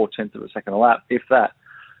 3 or 4 tenths of a second a lap, if that.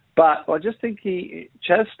 But I just think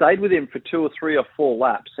Chaz stayed with him for 2 or 3 or 4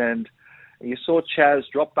 laps, and you saw Chaz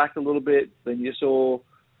drop back a little bit. Then you saw,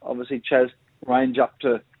 obviously, Chaz range up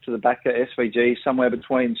to the back of SVG, somewhere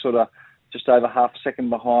between sort of just over half a second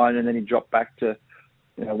behind, and then he dropped back to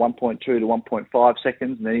 1.2 to 1.5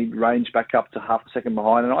 seconds, and then he ranged back up to half a second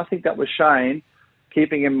behind. And I think that was Shane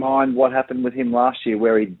keeping in mind what happened with him last year,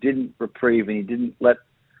 where he didn't reprieve and he didn't let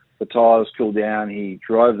the tyres cool down. He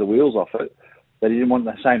drove the wheels off it, but he didn't want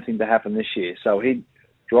the same thing to happen this year. So he'd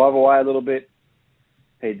drive away a little bit.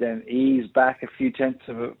 He'd then ease back a few tenths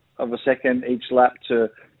of a second each lap to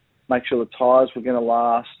make sure the tyres were going to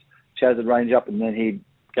last. Chaz would range up, and then he'd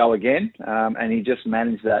go again. And he just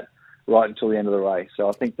managed that right until the end of the race. So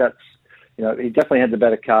I think that's, he definitely had the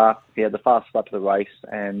better car. He had the fastest lap of the race.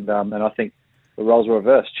 And I think the roles were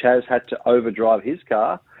reversed. Chaz had to overdrive his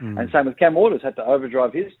car. And same with Cam Waters, had to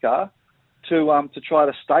overdrive his car to try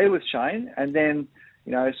to stay with Shane. And then,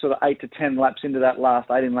 sort of 8 to 10 laps into that last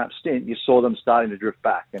 18-lap stint, you saw them starting to drift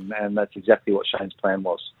back, and that's exactly what Shane's plan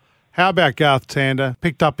was. How about Garth Tander?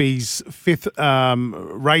 Picked up his 5th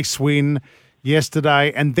race win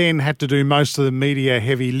yesterday, and then had to do most of the media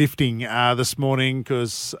heavy lifting this morning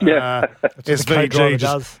because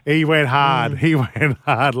SVG he went hard. He went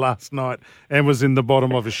hard last night and was in the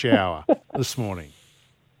bottom of a shower this morning.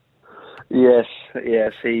 Yes,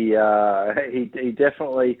 he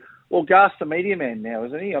definitely. Well, Garth's the media man now,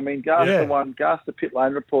 isn't he? I mean, Garth's the pit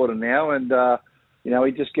lane reporter now, and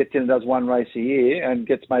he just gets in and does one race a year and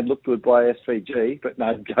gets made look good by SVG. But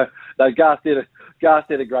no, Garth did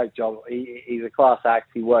a great job. He's a class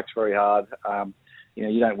act. He works very hard.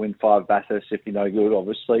 You don't win 5 Bathursts if you're no good,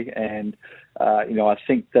 obviously. And I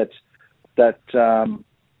think that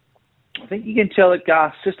I think you can tell that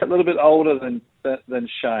Garth's just a little bit older than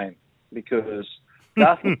Shane, because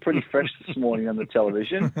Garth was pretty fresh this morning on the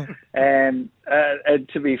television. And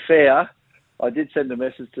to be fair, I did send a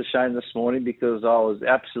message to Shane this morning because I was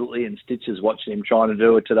absolutely in stitches watching him trying to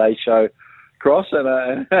do a Today Show cross and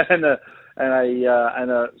a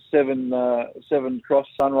 7 cross,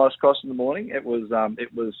 sunrise cross in the morning. It was.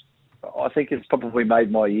 I think it's probably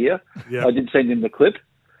made my year. Yeah. I did send him the clip,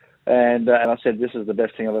 and I said, "This is the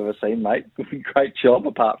best thing I've ever seen, mate. Great job,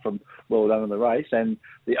 apart from well done in the race." And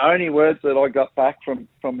the only words that I got back from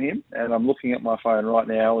him, and I'm looking at my phone right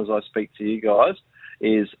now as I speak to you guys,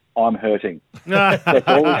 is "I'm hurting." That's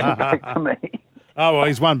all he came back to me. Oh, well,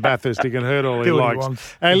 he's won Bathurst. He can hurt all he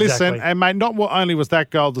likes. Hey, listen, and mate, not only was that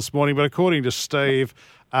gold this morning, but according to Steve,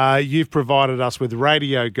 you've provided us with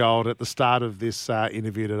radio gold at the start of this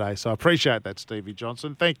interview today. So I appreciate that, Stevie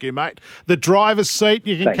Johnson. Thank you, mate. The driver's seat,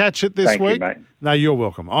 you can catch it this week. You, mate. No, you're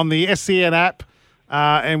welcome. On the SEN app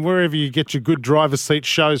and wherever you get your good driver's seat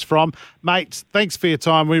shows from. Mate, thanks for your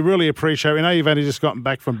time. We really appreciate it. We know you've only just gotten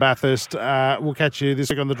back from Bathurst. We'll catch you this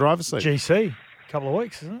week on the driver's seat. GC. Couple of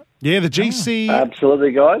weeks, isn't it? Yeah, the GC.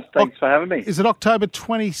 Absolutely, guys. Thanks for having me. Is it October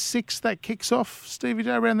 26th that kicks off, Stevie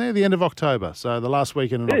J, around there? The end of October. So the last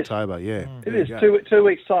weekend in October, yeah. It is 2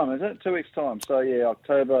 weeks' time, isn't it? 2 weeks' time. So, yeah,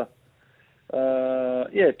 October,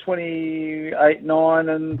 28, 9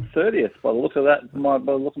 and 30th by the look of that, by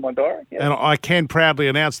the look of my diary. Yeah. And I can proudly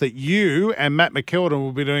announce that you and Matt McKeldin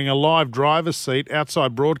will be doing a live driver's seat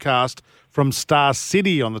outside broadcast from Star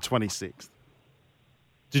City on the 26th.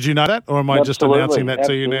 Did you know that, or am I just announcing that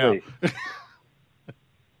to you now?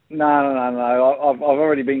 No. I've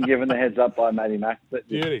already been given the heads up by Matty Mac. But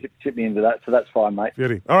tip me into that, so that's fine, mate.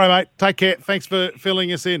 Beauty. All right, mate. Take care. Thanks for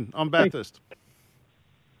filling us in on Bathurst.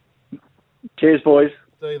 Cheers, boys.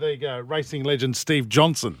 There you go. Racing legend Steve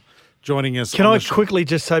Johnson joining us. Can I quickly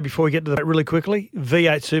just say before we get to that really quickly,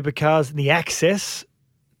 V8 supercars and the access,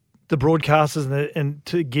 the broadcasters and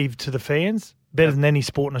to give to the fans. Better than any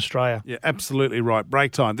sport in Australia. Yeah, absolutely right.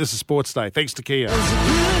 Break time. This is Sports Day. Thanks to Kia.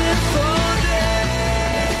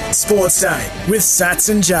 Sports Day with Sats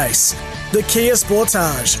and Jace. The Kia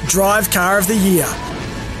Sportage Drive Car of the Year.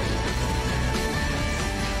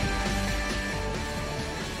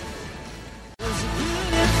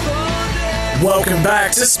 Welcome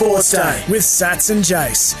back to Sports Day with Sats and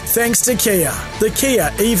Jace. Thanks to Kia. The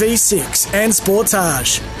Kia EV6 and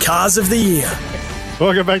Sportage Cars of the Year.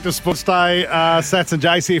 Welcome back to Sports Day. Sats and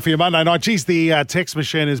Jace here for your Monday night. Geez, the text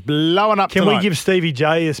machine is blowing up Can tonight. we give Stevie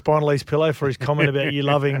J a spinal ease pillow for his comment about you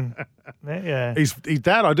loving... Yeah. His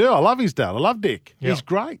dad, I do. I love his dad. I love Dick. Yep. He's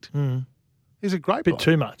great. He's a great bit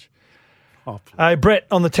too much. Oh, Brett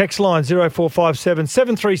on the text line, 0457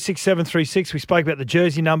 736 736. We spoke about the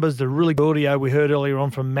jersey numbers, the really good audio we heard earlier on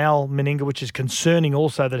from Mal Meninga, which is concerning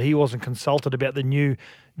also that he wasn't consulted about the new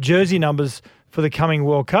jersey numbers for the coming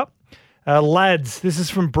World Cup. Lads, this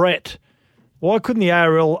is from Brett. Why couldn't the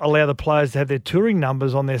ARL allow the players to have their touring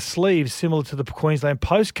numbers on their sleeves similar to the Queensland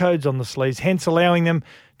postcodes on the sleeves, hence allowing them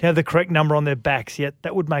to have the correct number on their backs? Yet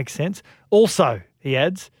that would make sense. Also, he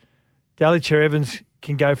adds, Daly Cherry Evans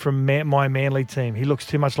can go from my Manly team. He looks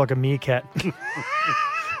too much like a meerkat.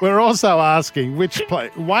 We're also asking which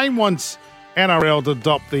Wayne wants NRL to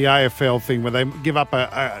adopt the AFL thing where they give up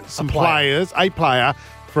a player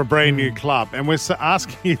for a brand new club. And we're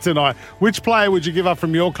asking you tonight, which player would you give up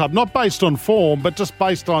from your club? Not based on form, but just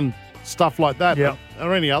based on stuff like that. Yep. Are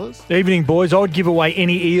there any others? Evening, boys. I would give away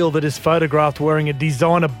any eel that is photographed wearing a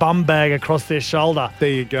designer bum bag across their shoulder. There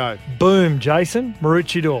you go. Boom, Jason.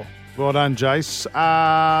 Maroochydore. Well done, Jace.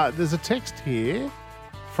 There's a text here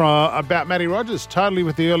about Matty Rogers. Totally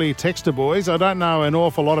with the early texter, boys. I don't know an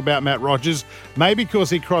awful lot about Matt Rogers, maybe because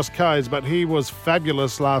he crossed codes, but he was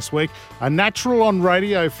fabulous last week. A natural on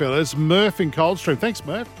radio, fellas. Murph in Coldstream. Thanks,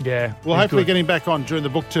 Murph. Yeah. We'll hopefully get him back on during the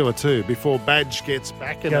book tour too, before Badge gets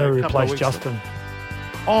back. Go to replace Justin.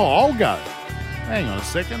 Oh, I'll go. Hang on a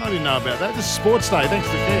second. I didn't know about that. This is Sports Day. Thanks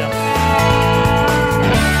to Kia.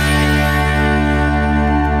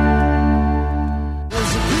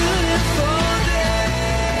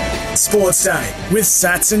 Sports Day with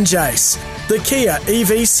Sats and Jace. The Kia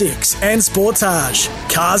EV6 and Sportage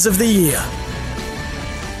Cars of the Year.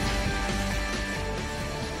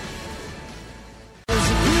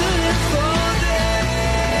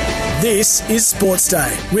 This is Sports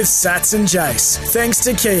Day with Sats and Jace. Thanks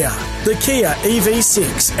to Kia. The Kia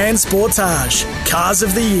EV6 and Sportage Cars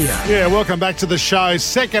of the Year. Yeah, welcome back to the show.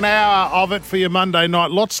 Second hour of it for your Monday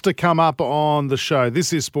night. Lots to come up on the show.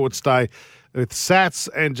 This is Sports Day with Sats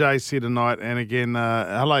and Jace here tonight. And again,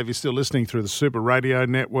 hello if you're still listening through the Super Radio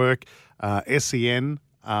Network, SEN,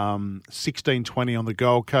 1620 on the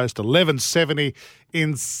Gold Coast, 1170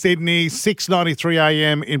 in Sydney, 693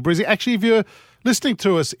 AM in Brisbane. Actually, if you're listening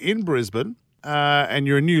to us in Brisbane, and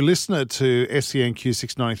you're a new listener to SCNQ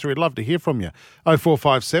 693, I'd love to hear from you.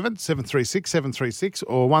 0457 736 736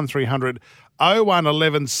 or 1300 01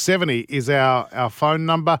 1170 is our phone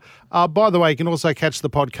number. By the way, you can also catch the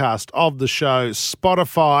podcast of the show,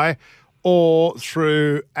 Spotify or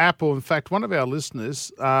through Apple. In fact, one of our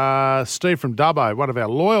listeners, Steve from Dubbo, one of our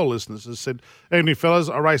loyal listeners, has said, "Evening, fellas,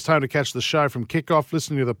 I raced home to catch the show from kickoff.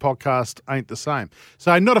 Listening to the podcast ain't the same."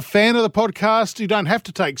 So not a fan of the podcast. You don't have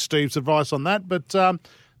to take Steve's advice on that. But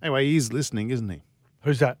anyway, he is listening, isn't he?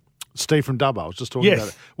 Who's that? Steve from Dubbo. I was just talking about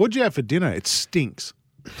it. What'd you have for dinner? It stinks.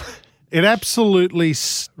 It absolutely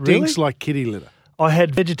stinks like kitty litter. I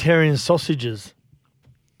had vegetarian sausages.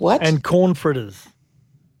 What? And corn fritters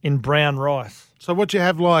in brown rice. So what you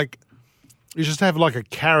have you just have like a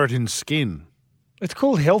carrot in skin. It's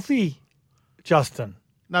called healthy, Justin.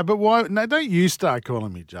 No, but why? No, don't you start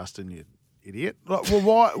calling me Justin, you idiot.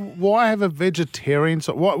 Well, why have a vegetarian?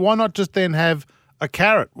 Why not just then have a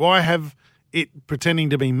carrot? Why have it pretending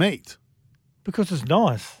to be meat? Because it's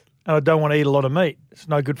nice. And I don't want to eat a lot of meat. It's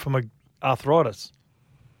no good for my arthritis.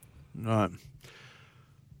 Right.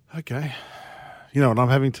 Okay. You know what I'm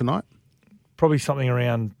having tonight? Probably something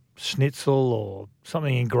around schnitzel or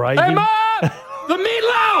something in gravy. Hey, Ma! The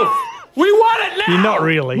meatloaf! We want it now! You're not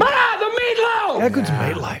really. Ma, the meatloaf! How good's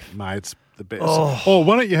meatloaf? Mate, it's the best. Oh.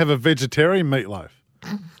 Why don't you have a vegetarian meatloaf?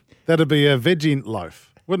 That'd be a veggie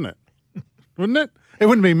loaf, wouldn't it? Wouldn't it? It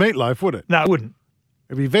wouldn't be meatloaf, would it? No, it wouldn't.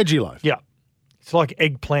 It'd be veggie loaf. Yeah. It's like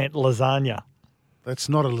eggplant lasagna. That's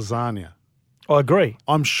not a lasagna. I agree.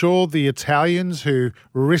 I'm sure the Italians who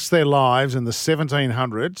risked their lives in the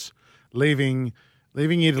 1700s leaving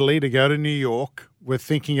Italy to go to New York were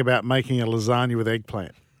thinking about making a lasagna with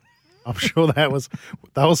eggplant. I'm sure they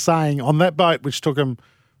were saying on that boat, which took them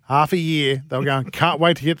half a year, they were going, can't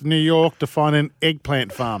wait to get to New York to find an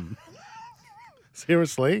eggplant farm.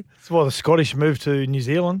 Seriously? That's why the Scottish moved to New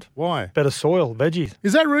Zealand. Why? Better soil, veggies.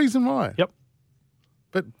 Is that the reason why? Yep.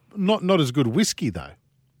 But not as good whiskey, though.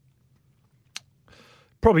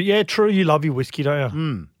 Probably, yeah, true. You love your whiskey, don't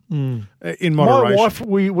you? In moderation. My wife,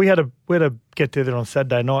 we had a get together on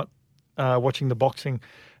Saturday night watching the boxing,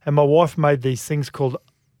 and my wife made these things called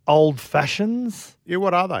old fashions. Yeah,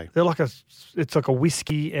 what are they? They're it's like a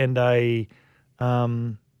whiskey and a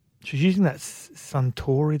she's using that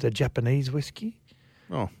Suntory, the Japanese whiskey.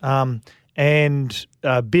 Oh. And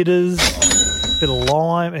bitters, bit of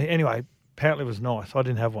lime. Anyway, apparently it was nice. I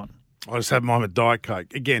didn't have one. I just have mine with Diet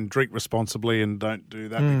Coke. Again, drink responsibly and don't do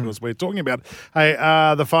that because we're talking about Hey,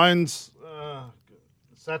 the phones.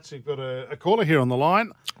 Sats, you've got a caller here on the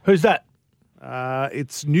line. Who's that?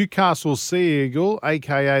 It's Newcastle Sea Eagle,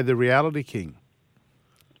 a.k.a. the Reality King.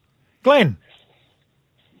 Glenn.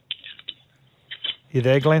 You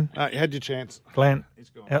there, Glenn? You had your chance. Glenn. He's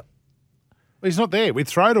gone. Yep. He's not there. We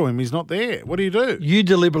throw to him. He's not there. What do you do? You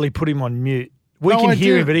deliberately put him on mute. We can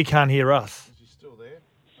hear him, but he can't hear us.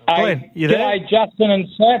 Glenn, you there? G'day, Justin and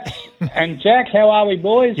Sats and Jack. How are we,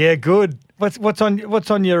 boys? Yeah, good. What's on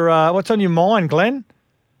your mind, Glenn?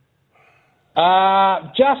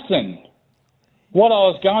 Justin, what I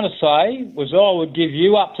was going to say was I would give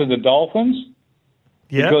you up to the Dolphins.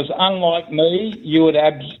 Yeah. Because unlike me, you would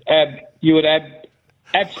add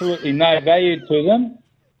absolutely no value to them.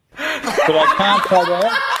 But I can't say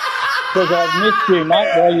that because I've missed you,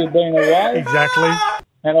 mate, while you've been away. Exactly.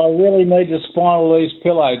 And I really need to spinal ease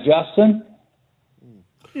pillow, Justin.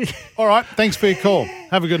 All right. Thanks for your call.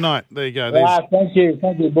 Have a good night. There you go. Thank you.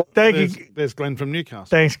 Thank you. Thank you. There's Glenn from Newcastle.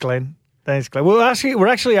 Thanks, Glenn. We're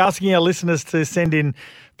actually asking our listeners to send in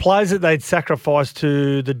players that they'd sacrifice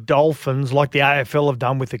to the Dolphins, like the AFL have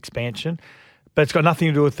done with expansion, but it's got nothing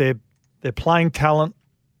to do with their playing talent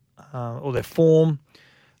or their form.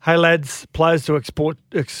 Hey, lads, players to export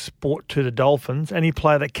to the Dolphins, any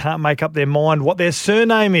player that can't make up their mind what their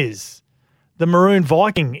surname is. The Maroon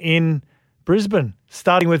Viking in Brisbane,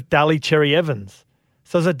 starting with Daly Cherry Evans.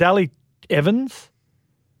 So is it Daly Evans?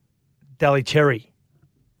 Daly Cherry.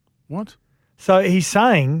 What? So he's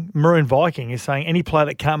saying, Maroon Viking is saying any player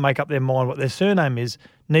that can't make up their mind what their surname is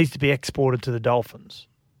needs to be exported to the Dolphins.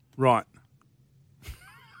 Right.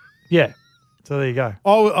 Yeah. So there you go.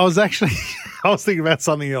 Oh, I was thinking about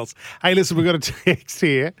something else. Hey, listen, we've got a text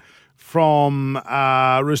here from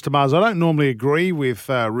Rooster Mars. I don't normally agree with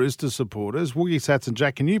Rooster supporters. Woogie, Sats and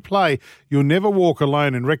Jack, can you play You'll Never Walk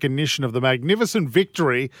Alone in recognition of the magnificent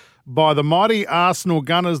victory by the mighty Arsenal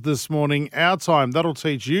Gunners this morning? Our time. That'll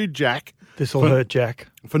teach you, Jack. This will hurt, Jack.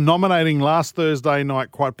 For nominating last Thursday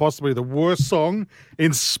night quite possibly the worst song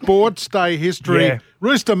in Sports Day history. Yeah.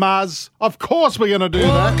 Rooster Mars, of course we're going to do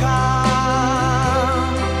that.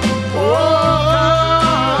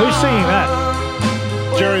 Who's singing that?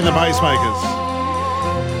 Jerry and the Pacemakers.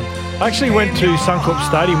 I actually went to Suncorp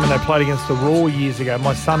Stadium when they played against the Raw years ago.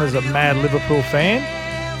 My son is a mad Liverpool fan,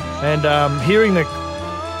 and hearing the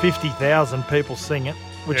 50,000 people sing it,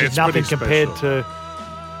 which is nothing compared to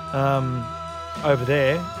over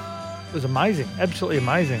there, it was amazing, absolutely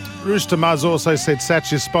amazing. Rooster Muzz also said,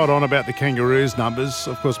 Satch is spot on about the Kangaroos numbers.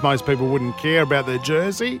 Of course, most people wouldn't care about their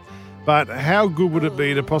jersey, but how good would it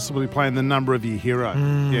be to possibly play in the number of your hero?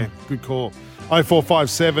 Yeah, good call.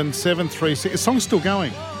 0457 736. The song's still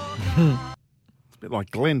going. It's a bit like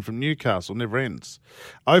Glenn from Newcastle, never ends.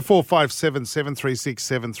 0457 736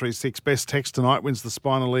 736. Best text tonight wins the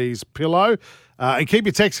Spinalese pillow. And keep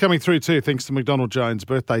your text coming through too, thanks to McDonald Jones.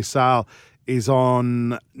 Birthday sale is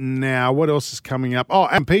on now. What else is coming up? Oh,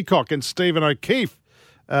 and Peacock and Stephen O'Keefe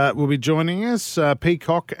will be joining us.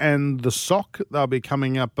 Peacock and the Sock, they'll be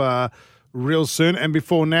coming up real soon. And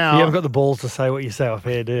before now... You haven't got the balls to say what you say off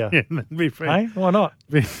air, do you? Yeah, to be fair. Hey, why not?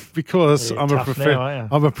 Because I'm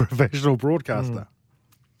a professional broadcaster.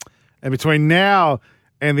 And between now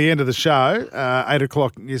and the end of the show, 8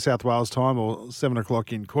 o'clock New South Wales time or 7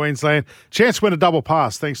 o'clock in Queensland, chance to win a double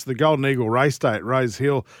pass thanks to the Golden Eagle Race Day at Rose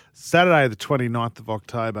Hill, Saturday the 29th of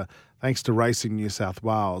October, thanks to Racing New South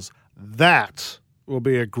Wales. That will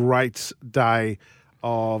be a great day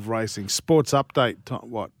of racing. Sports update,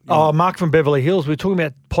 what? Mark from Beverly Hills. We were talking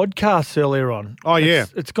about podcasts earlier on. Oh, yeah.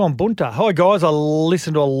 It's gone bunter. Hi, guys. I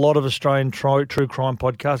listen to a lot of Australian true crime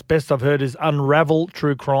podcasts. Best I've heard is Unravel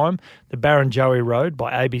True Crime, the Barrenjoey Road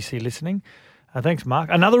by ABC Listening. Thanks, Mark.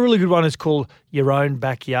 Another really good one is called Your Own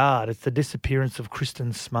Backyard. It's the disappearance of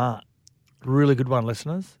Kristen Smart. Really good one,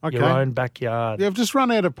 listeners. Okay. Your Own Backyard. Yeah, I've just run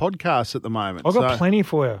out of podcasts at the moment. I've got plenty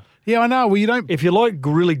for you. Yeah, I know. Well, you don't... If you like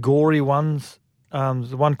really gory ones...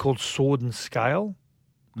 the one called Sword and Scale.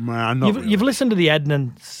 No, you've listened to the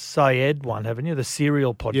Adnan Syed one, haven't you? The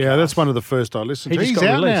serial podcast. Yeah, that's one of the first I listened to. He's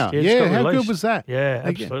out now. Yeah, how good was that? Yeah,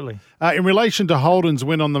 absolutely. In relation to Holden's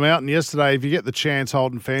win on the mountain yesterday, if you get the chance,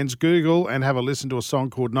 Holden fans, Google and have a listen to a song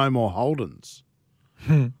called No More Holdens.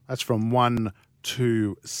 That's from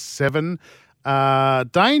 127.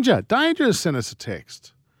 Danger has sent us a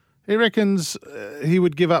text. He reckons he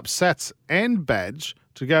would give up Sats and Badge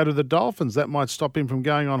to go to the Dolphins. That might stop him from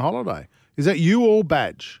going on holiday. Is that you or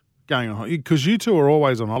Badge going on holiday? Because you two are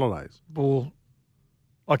always on holidays. Well,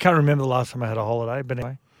 I can't remember the last time I had a holiday, but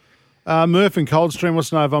anyway. Murph and Coldstream wants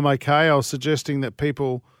to know if I'm okay. I was suggesting that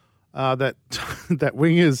people, that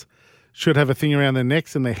wingers should have a thing around their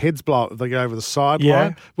necks and their heads blow up if they go over the sideline.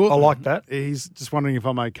 Yeah, well, I like that. He's just wondering if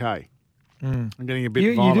I'm okay. I'm getting a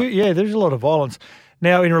bit violent. You do, yeah, there's a lot of violence.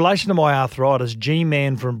 Now, in relation to my arthritis,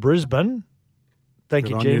 G-Man from Brisbane... Thank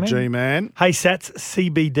you, G-Man. G-Man. Hey, Sats,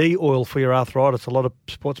 CBD oil for your arthritis. A lot of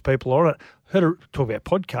sports people are on it. Heard her talk about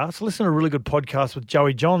podcasts. Listen to a really good podcast with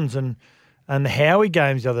Joey Johns and the Howie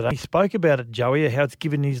games the other day. He spoke about it, Joey, how it's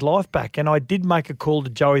given his life back. And I did make a call to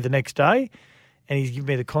Joey the next day, and he's given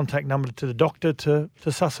me the contact number to the doctor to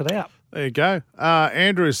suss it out. There you go.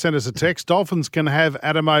 Andrew has sent us a text. Dolphins can have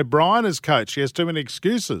Adam O'Brien as coach. He has too many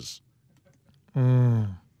excuses. They've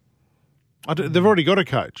already got a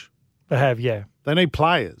coach. They have, yeah. They need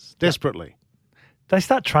players desperately. They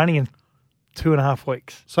start training in 2.5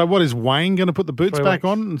 weeks. So what, is Wayne going to put the boots 3 back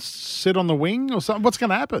weeks. on and sit on the wing or something? What's going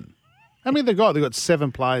to happen? How many have they got? They've got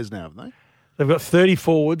 7 players now, haven't they? They've got 30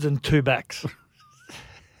 forwards and 2 backs.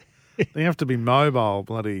 They have to be mobile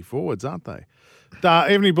bloody forwards, aren't they?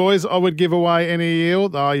 Evening, boys. I would give away any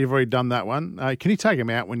yield. Oh, you've already done that one. Can you take them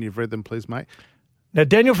out when you've read them, please, mate? Now,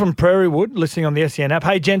 Daniel from Prairie Wood, listening on the SEN app.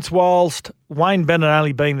 Hey, gents, whilst Wayne Bennett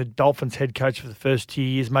only being the Dolphins head coach for the first 2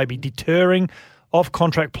 years may be deterring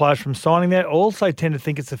off-contract players from signing there, I also tend to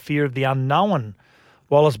think it's a fear of the unknown.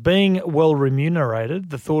 Whilst being well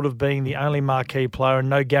remunerated, the thought of being the only marquee player and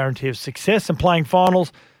no guarantee of success and playing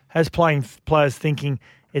finals has players thinking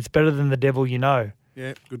it's better than the devil you know.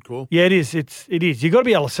 Yeah, good call. Yeah, it is. It is. You've got to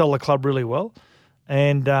be able to sell the club really well,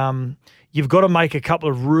 and you've got to make a couple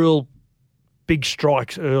of real big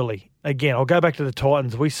strikes early. Again, I'll go back to the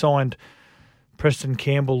Titans. We signed Preston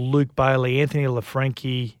Campbell, Luke Bailey, Anthony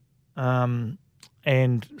LaFranchi, and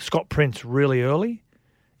Scott Prince really early,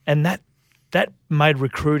 and that made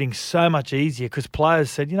recruiting so much easier because players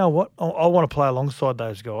said, you know what, I want to play alongside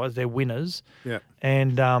those guys. They're winners. Yeah.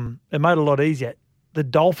 And it made it a lot easier. The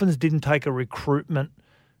Dolphins didn't take a recruitment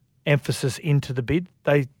emphasis into the bid.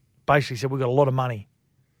 They basically said, we've got a lot of money.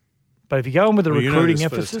 But if you go in with a recruiting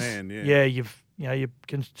emphasis, you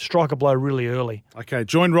can strike a blow really early. Okay,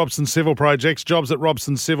 join Robson Civil Projects, jobs at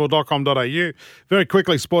robsoncivil.com.au. Very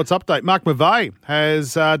quickly, sports update. Mark McVeigh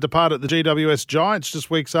has departed the GWS Giants just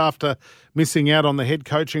weeks after missing out on the head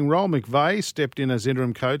coaching role. McVeigh stepped in as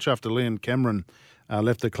interim coach after Liam Cameron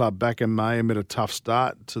Left the club back in May amid a tough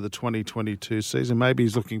start to the 2022 season. Maybe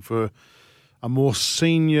he's looking for a more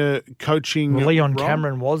senior coaching Leon role.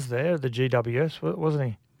 Cameron was there, the GWS, wasn't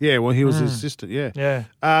he? Yeah, well, he was his assistant, yeah.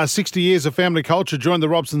 Yeah. 60 years of family culture. Joined the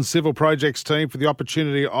Robson Civil Projects team for the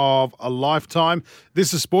opportunity of a lifetime.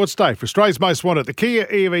 This is Sports Day for Australia's Most Wanted, the Kia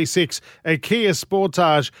EV6 and Kia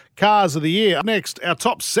Sportage Cars of the Year. Up next, our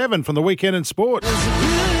top 7 from the weekend in sport.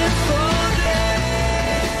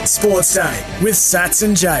 Sports Day with Sats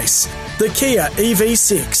and Jace. The Kia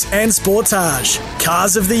EV6 and Sportage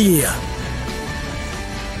Cars of the Year.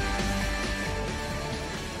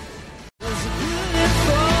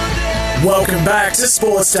 Welcome back to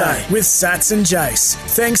Sports Day with Sats and Jace.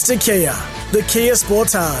 Thanks to Kia, the Kia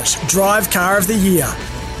Sportage Drive Car of the Year.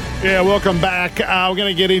 Yeah, welcome back. We're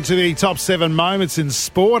going to get into the top 7 moments in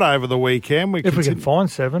sport over the weekend. If we can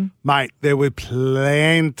find 7. Mate, there were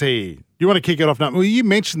plenty. You want to kick it off now? Well, you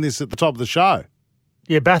mentioned this at the top of the show.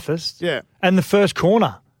 Yeah, Bathurst. Yeah. And the first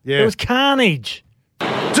corner. Yeah. It was carnage.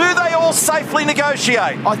 Do they all safely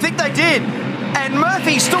negotiate? I think they did. And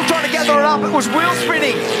Murphy's still trying to gather it up. It was wheel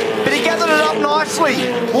spinning, but he gathered it up nicely.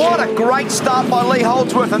 What a great start by Lee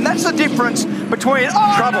Holdsworth. And that's the difference between,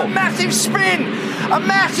 a massive spin. A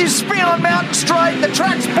massive spin on Mountain Straight. The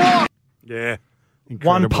track's blocked. Yeah.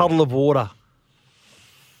 One puddle of water,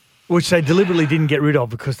 which they deliberately didn't get rid of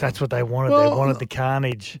because that's what they wanted. They wanted the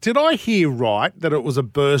carnage. Did I hear right that it was a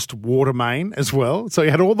burst water main as well? So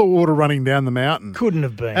you had all the water running down the mountain. Couldn't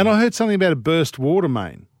have been. And I heard something about a burst water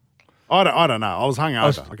main. I don't know. I was hungover.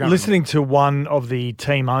 I was listening to one of the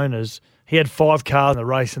team owners. He had 5 cars in the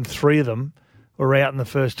race and 3 of them were out in the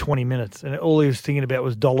first 20 minutes. And all he was thinking about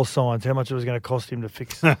was dollar signs, how much it was going to cost him to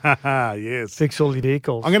fix fix all the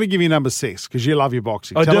vehicles. I'm going to give you number 6 because you love your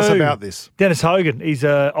boxing. Tell us about this. Dennis Hogan. He's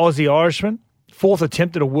an Aussie-Irishman, 4th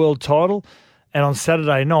attempt at a world title. And on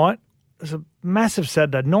Saturday night, it was a massive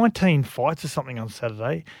Saturday, 19 fights or something on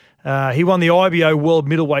Saturday. He won the IBO World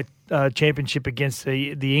Middleweight Championship against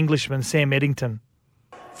the Englishman, Sam Eddington.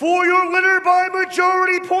 For your winner by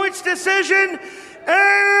majority points decision,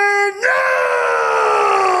 and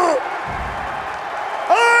now,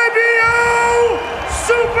 IBO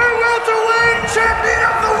Super Welterweight Champion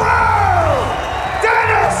of the World,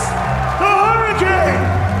 Dennis the Hurricane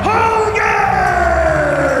Hogan!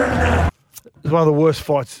 It was one of the worst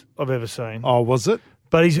fights I've ever seen. Oh, was it?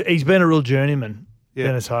 But he's been a real journeyman. Yeah.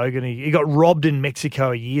 Dennis Hogan. He got robbed in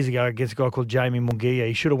Mexico years ago against a guy called Jamie Munguia.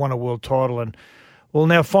 He should have won a world title, and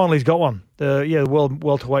now finally he's got one. The world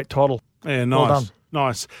welterweight title. Yeah, nice, well done.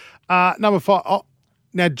 Nice. Number 5. Oh,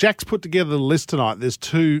 now Jack's put together the list tonight. There's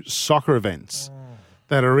 2 soccer events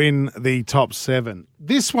that are in the top 7.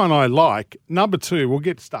 This one I like. Number 2, we'll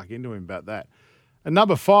get stuck into him about that. And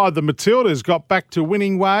number 5, the Matildas got back to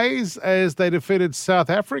winning ways as they defeated South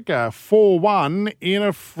Africa 4-1 in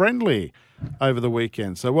a friendly over the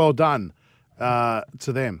weekend. So well done to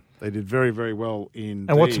them. They did very, very well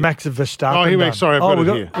indeed. And what's Max Verstappen done? Sorry, I've got it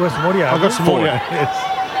here. Where's some audio? I've got some audio.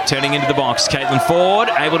 Yes. Turning into the box, Caitlin Ford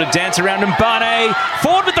able to dance around Mbane.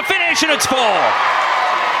 Ford with the finish, and it's 4.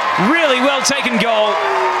 Really well taken goal.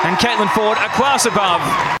 And Caitlin Ford, a class above.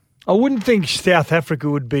 I wouldn't think South Africa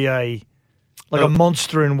would be a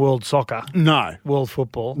monster in world soccer. No. World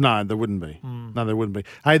football. No, there wouldn't be. No, there wouldn't be.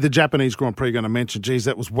 Hey, the Japanese Grand Prix going to mention, geez,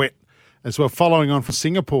 that was wet as well, following on from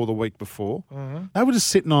Singapore the week before. They were just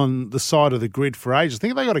sitting on the side of the grid for ages. I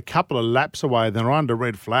think they got a couple of laps away. They were under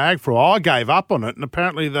red flag for a while. I gave up on it, and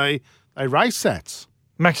apparently they race Sats.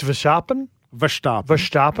 Max Verstappen?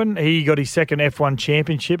 Verstappen. He got his second F1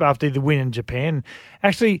 championship after the win in Japan.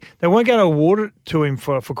 Actually, they weren't going to award it to him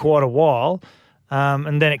for quite a while,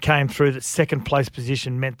 and then it came through that second place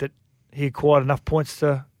position meant that he acquired enough points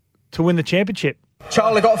to win the championship.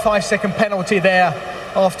 Charlie got a 5-second penalty there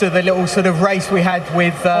after the little sort of race we had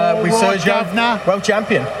with Sergio. Governor. World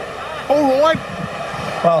champion. All right.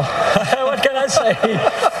 Well, what can I say?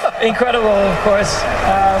 Incredible, of course.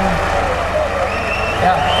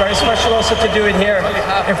 Very special also to do it here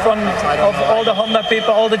in front of all the Honda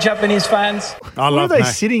people, all the Japanese fans. I love Were they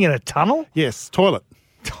sitting in a tunnel? Yes, toilet.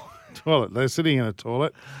 Toilet. They're sitting in a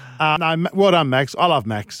toilet. No, well done, Max. I love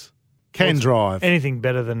Max. Can drive. Anything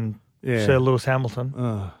better than Sir Lewis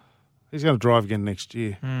Hamilton. He's going to drive again next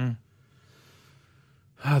year.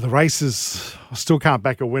 The races, I still can't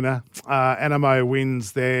back a winner. Animo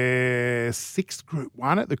wins their 6th Group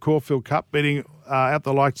 1 at the Caulfield Cup, beating out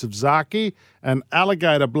the likes of Zaki and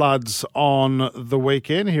Alligator Bloods on the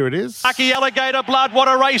weekend. Here it is. Zaki, Alligator Blood, what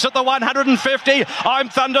a race at the 150. I'm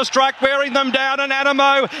thunderstruck, wearing them down, and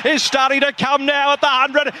Animo is starting to come now at the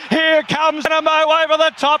 100. Here comes Animo over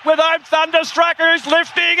the top with I'm Thunderstruck, who's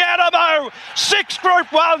lifting Animo. 6 Group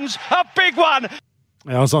 1s, a big one.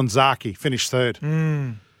 I was on Zaki, finished third.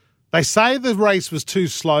 They say the race was too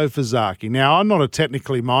slow for Zaki. Now, I'm not a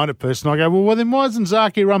technically minded person. I go, well, then why doesn't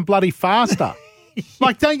Zaki run bloody faster?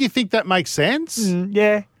 Like, don't you think that makes sense?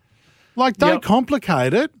 Yeah. Like, don't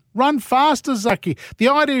complicate it. Run faster, Zaki. The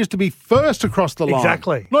idea is to be first across the line.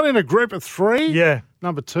 Exactly. Not in a group of 3. Yeah.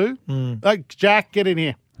 Number 2. Jack, get in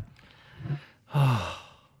here.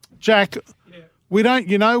 Jack, we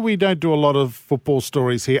don't do a lot of football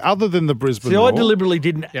stories here other than the Brisbane See, Roar. I deliberately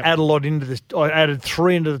didn't add a lot into this. I added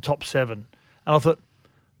 3 into the top 7. And I thought,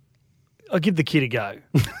 I'll give the kid a go.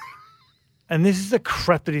 And this is the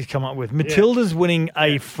crap that he's come up with. Matilda's winning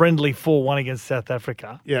a friendly 4-1 against South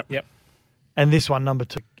Africa. Yep. And this one, number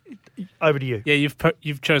 2. Over to you. Yeah,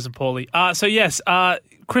 you've chosen poorly.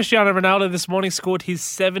 Cristiano Ronaldo this morning scored his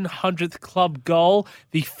 700th club goal,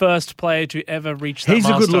 the first player to ever reach that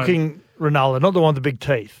milestone. He's a good-looking Ronaldo, not the one with the big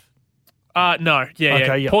teeth. No.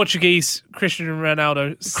 Yeah. Portuguese Cristiano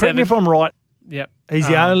Ronaldo. Correct me if I'm right. Yep. He's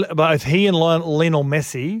the only, both he and Lionel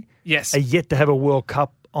Messi Yes. are yet to have a World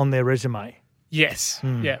Cup on their resume. Yes.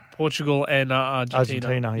 Yeah. Portugal and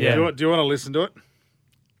Argentina. Yeah. Do you want to listen to it?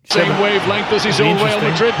 Same wavelength as his old Real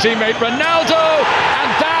Madrid teammate Ronaldo, and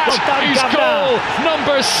that is goal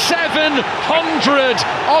number 700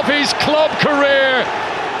 of his club career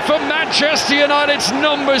for Manchester United's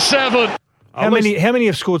number 7. How many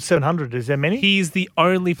have scored 700? Is there many? He's the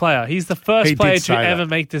only player. He's the first player to ever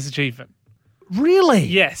make this achievement. Really?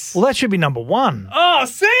 Yes. Well, that should be number 1. Oh,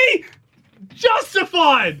 see?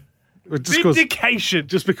 Justified. Vindication.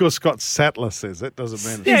 Just because Scott Sattler says it doesn't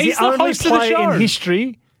mean Yeah, he's the only host of the player show. in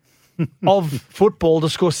history of football to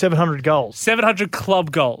score 700 goals. 700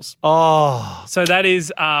 club goals. Oh. So that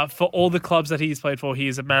is for all the clubs that he's played for, he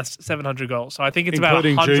has amassed 700 goals. So I think it's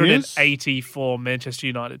Including about 180 juniors? for Manchester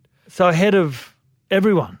United. So ahead of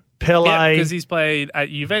everyone. Pele. Yeah, because he's played at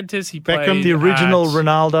Juventus. He Beckham, played the original at,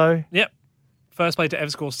 Ronaldo. Yep. First player to ever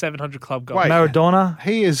score 700 club goals. Wait. Maradona.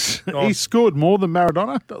 He scored more than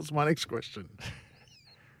Maradona? That was my next question.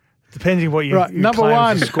 Depending what you Right, you number claim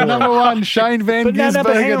one, as a score. number one, Shane Van But Gisbergen.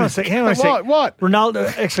 but hang on a sec. What?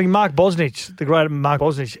 Ronaldo, actually, Mark Bosnich, the great Mark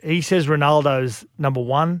Bosnich, he says Ronaldo's number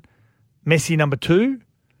 1, Messi number 2.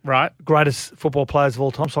 Right. Greatest football players of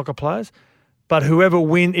all time, soccer players. But whoever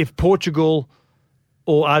if Portugal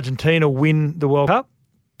or Argentina win the World Cup,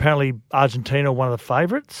 apparently Argentina are one of the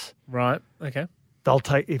favourites. Right. Okay. They'll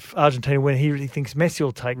take, if Argentina win, he thinks Messi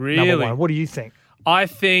will take number Really? 1. What do you think? I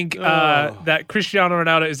think that Cristiano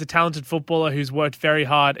Ronaldo is a talented footballer who's worked very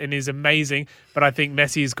hard and is amazing, but I think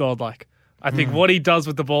Messi is godlike. I think what he does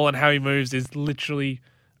with the ball and how he moves is literally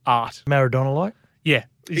art. Maradona-like? Yeah.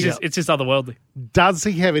 It's just otherworldly. Does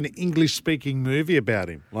he have an English-speaking movie about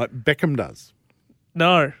him, like Beckham does?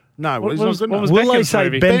 No. No, What he's was not good enough. Will they Beckham's say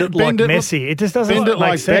movie? bend it like Bend it- Messi? It just doesn't Bend it make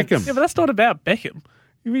like sense. Beckham. Yeah, but that's not about Beckham.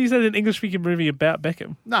 You said an English-speaking movie about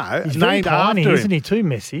Beckham. No, He's very named tiny, after isn't him. he, too,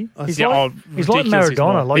 Messi? He's Yeah, like ridiculous, he's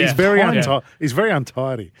Maradona. not. Like Yeah. He's very tiny. untidy. He's very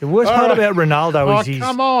untidy. The worst All part right. about Ronaldo is he's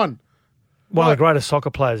come on. one of the greatest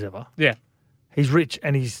soccer players ever. Yeah. He's rich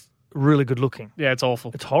and he's really good looking. Yeah, it's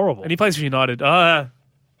awful. It's horrible. And he plays for United.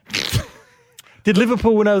 Did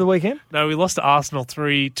Liverpool win over the weekend? No, we lost to Arsenal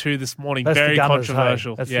 3-2 this morning. That's Very the Gunners,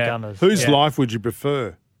 controversial. Hey? That's yeah. the Gunners. Whose Yeah. life would you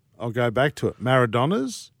prefer? I'll go back to it.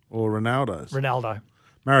 Maradona's or Ronaldo's? Ronaldo.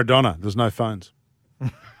 Maradona. There's no phones.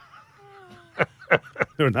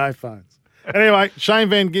 There are no phones. Anyway, Shane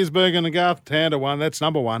Van Gisbergen and Garth Tander won. That's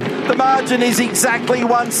number 1. The margin is exactly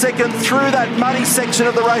 1 second through that muddy section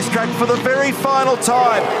of the racetrack for the very final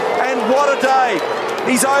time. And what a day.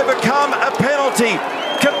 He's overcome a penalty.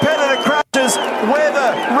 Competitor crashes, weather,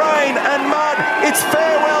 rain and mud. It's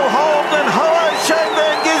farewell Holden. Hello, Shane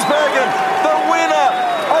Van Gisbergen, the winner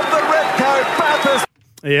of the Repco Bathurst.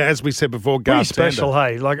 Yeah, as we said before, Pretty Garth special, Tander.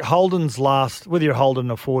 hey? Like Holden's last, whether you're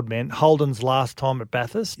Holden or Ford man, Holden's last time at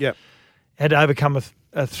Bathurst Yep. had to overcome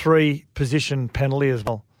a 3-position penalty as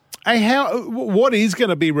well. Hey, what is going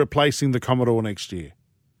to be replacing the Commodore next year?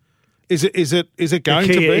 Is it going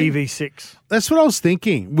the to Kia be? EV6. That's what I was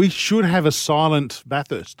thinking. We should have a silent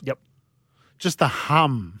Bathurst. Yep. Just the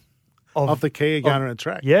hum of the Kia going on a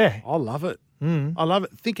track. Yeah. I love it. I love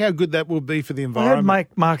it. Think how good that will be for the I environment.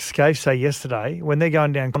 heard Mark Scaife say yesterday, when they're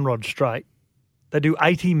going down Conrod Straight, they do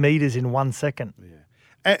 80 metres in 1 second.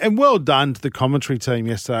 And well done to the commentary team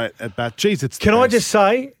yesterday at Bath. Geez, it's the Can I best. just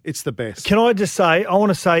say, It's the best. I want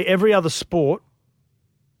to say every other sport,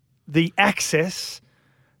 the access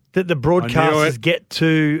that the broadcasters get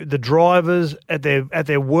to the drivers at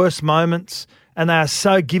their worst moments, and they are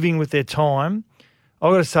so giving with their time.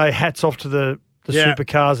 I've got to say hats off to the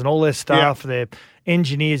supercars and all their staff, their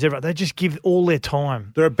engineers, everyone. They just give all their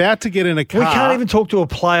time. They're about to get in a car. We can't even talk to a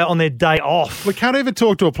player on their day off. We can't even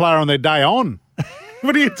talk to a player on their day on.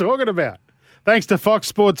 What are you talking about? Thanks to Fox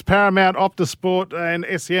Sports, Paramount, Optus Sport and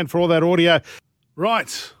SEN for all that audio.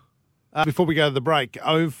 Right. Before we go to the break,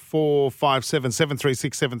 0457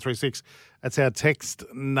 736 736. That's our text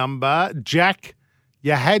number. Jack,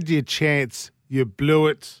 you had your chance. You blew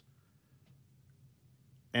it.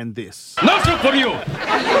 And this. No soup for you.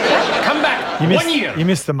 Come back. 1 year. You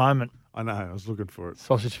missed the moment. I know. I was looking for it.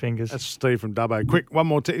 Sausage fingers. That's Steve from Dubbo. Quick, one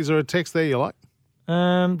more. Is there a text there you like?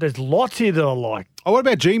 There's lots here that I like. Oh, what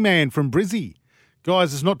about G-Man from Brizzy?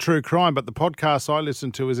 Guys, it's not true crime, but the podcast I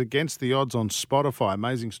listen to is against the odds on Spotify.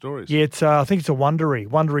 Amazing stories. Yeah, it's. I think it's a Wondery.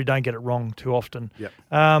 Wondery don't get it wrong too often. Yep.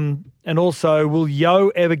 And also, will Yo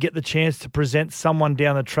ever get the chance to present someone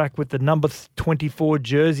down the track with the number 24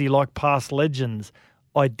 jersey like past legends?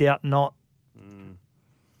 I doubt not.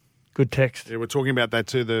 Good text. Yeah, we're talking about that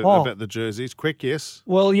too, about the jerseys. Quick, yes.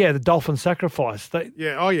 Well, yeah, the Dolphin sacrifice.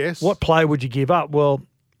 Yes. What player would you give up? Well,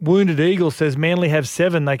 Wounded Eagle says Manly have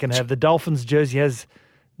 7 they can have. The Dolphins jersey has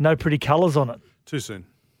no pretty colours on it. Too soon.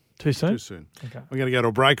 Too soon? Too soon. Okay. We're going to go to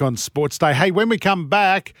a break on Sports Day. Hey, when we come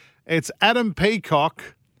back, it's Adam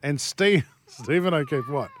Peacock and Stephen O'Keefe.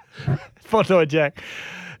 What? Fontoy Jack.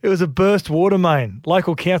 It was a burst water main.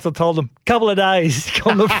 Local council told them, couple of days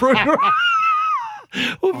on the fruit.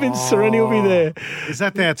 Vince Sereni will be there. Is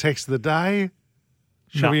that our text of the day?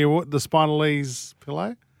 Should we the Spinalese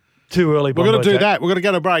pillow? Too early. We're going to do that. We're going to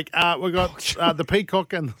go to break. We've got the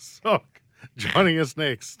Peacock and the Sock joining us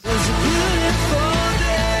next.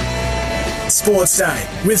 Sports Day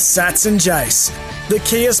with Sats and Jace. The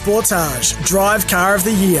Kia Sportage Drive Car of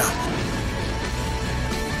the Year.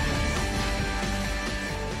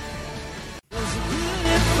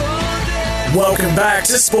 Welcome back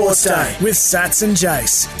to Sports Day with Sats and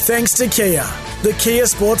Jace. Thanks to Kia, the Kia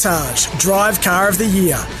Sportage Drive Car of the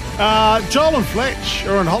Year. Joel and Fletch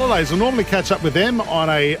are on holidays. We'll normally catch up with them on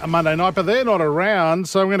a Monday night, but they're not around,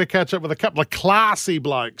 so I'm going to catch up with a couple of classy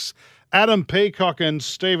blokes, Adam Peacock and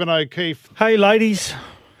Stephen O'Keefe. Hey, ladies.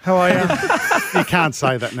 How are you? You can't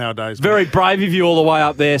say that nowadays. Very brave of you all the way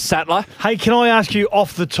up there, Sattler. Hey, can I ask you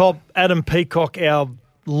off the top, Adam Peacock, our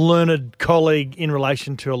learned colleague in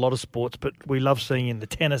relation to a lot of sports, but we love seeing in the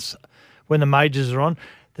tennis when the majors are on,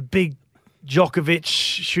 the big Djokovic,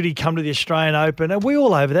 should he come to the Australian Open? Are we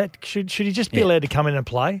all over that? Should he just be allowed to come in and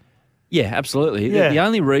play? Yeah, absolutely. Yeah. The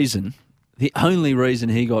only reason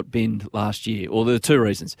he got binned last year, or there are two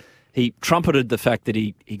reasons. He trumpeted the fact that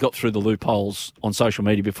he got through the loopholes on social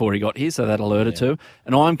media before he got here, so that alerted to.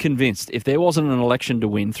 And I'm convinced if there wasn't an election to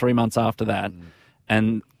win 3 months after that,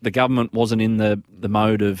 and the government wasn't in the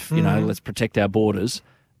mode of, let's protect our borders,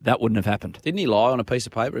 that wouldn't have happened. Didn't he lie on a piece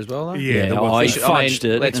of paper as well, though? Yeah, he fudged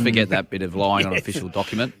it. Let's forget that bit of lying on an official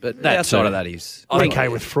document, but outside of that, he's okay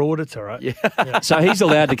with fraud. It's all right. Yeah. So he's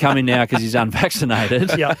allowed to come in now because he's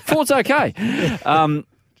unvaccinated. Yeah. Fraud's okay.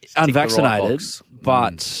 Unvaccinated,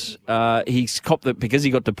 but he's copped because he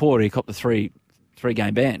got deported. He copped the three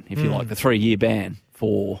game ban, if you like, the 3 year ban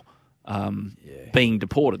for being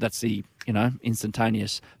deported. That's the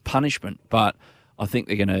instantaneous punishment. But I think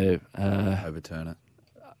they're going to overturn it.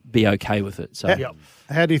 Be okay with it. So,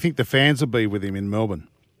 how do you think the fans will be with him in Melbourne?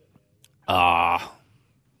 The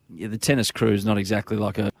tennis crew is not exactly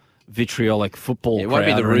like a vitriolic football crowd. It won't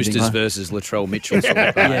be the Roosters anything, versus Latrell Mitchell. Sort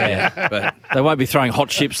of but they won't be throwing hot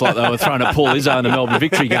chips like they were throwing at Paul Izzo in the Melbourne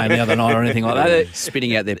victory game the other night or anything like that.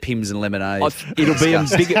 Spitting out their Pims and lemonade.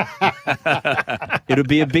 It'll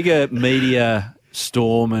be a bigger media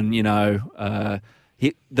storm, and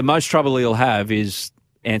the most trouble he'll have is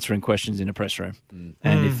answering questions in a press room.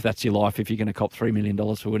 And if that's your life, if you're going to cop $3 million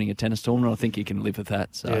for winning a tennis tournament, I think you can live with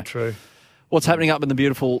that. So. Yeah, true. What's happening up in the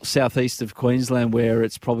beautiful southeast of Queensland, where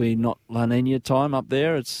it's probably not La Nina time up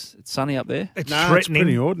there? It's sunny up there. It's threatening. It's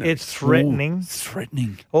pretty ordinary. It's threatening. It's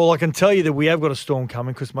threatening. Well, I can tell you that we have got a storm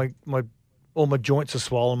coming because all my joints are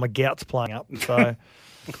swollen, my gout's playing up. So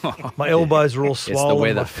my elbows are all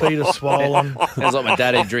swollen, my feet are swollen. Sounds like my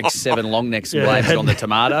dad who drinks 7 long necks and blames it on the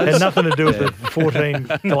tomatoes. It had nothing to do with the 14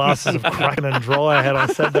 glasses of Kraken and Dry I had on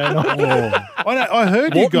Saturday night. I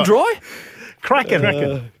heard you got Dry?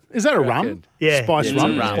 Kraken. Is that a rum? Yeah. Spice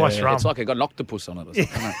rum? Spice rum. It's like I got an octopus on it or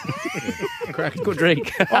something. Kraken, good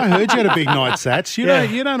drink. I heard you had a big night, Sats. You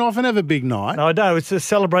don't often have a big night. No, I don't. It's to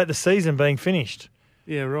celebrate the season being finished.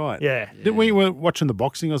 Yeah, right. Yeah. We were watching the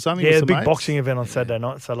boxing or something? Yeah, the big boxing event on Saturday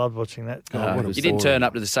night, so I loved watching that. You didn't turn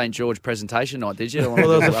up to the St. George presentation night, did you?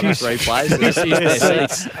 Well, there was a few replays.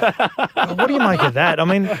 What do you make of that? I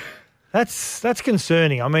mean, that's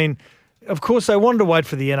concerning. I mean, Of course, they wanted to wait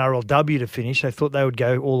for the NRLW to finish. They thought they would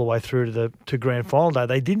go all the way through to grand final day.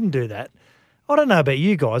 They didn't do that. I don't know about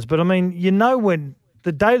you guys, but I mean, when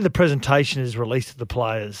the date of the presentation is released to the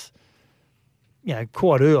players,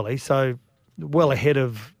 quite early, so well ahead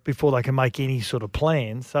of before they can make any sort of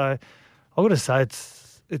plan. So I've got to say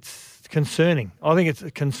it's concerning. I think it's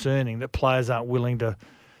concerning that players aren't willing to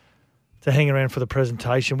hang around for the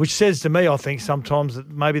presentation, which says to me, I think sometimes that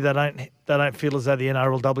maybe they don't feel as though the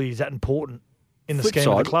NRLW is that important in the scheme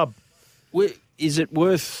of the club. Is it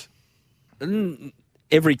worth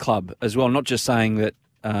every club as well? Not just saying that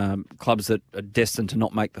clubs that are destined to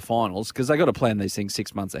not make the finals, because they got to plan these things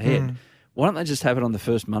 6 months ahead. Why don't they just have it on the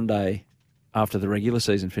first Monday after the regular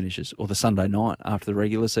season finishes, or the Sunday night after the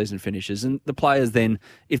regular season finishes? And the players then,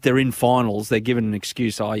 if they're in finals, they're given an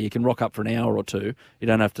excuse. You can rock up for an hour or two. You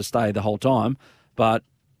don't have to stay the whole time. But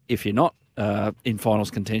if you're not in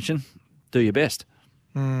finals contention, do your best.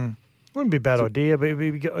 Wouldn't be a bad idea. But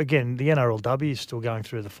again, the NRLW is still going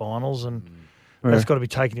through the finals, and that's got to be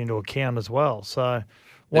taken into account as well. So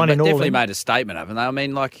They've definitely made a statement, haven't they? I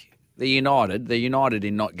mean, like, they're united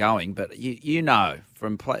in not going, but you know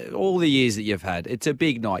from all the years that you've had, it's a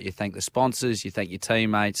big night. You thank the sponsors, you thank your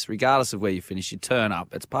teammates, regardless of where you finish, you turn up.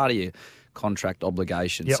 It's part of your contract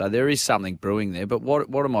obligation. Yep. So there is something brewing there. But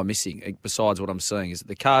what am I missing besides what I'm seeing? Is it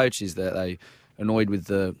the coach? Is that they annoyed with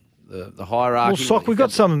the hierarchy? Well, Sock, we've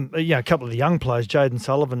got a couple of the young players, Jaden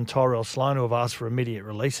Sullivan and Tyrell Sloan, who have asked for immediate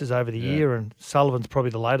releases over the year, and Sullivan's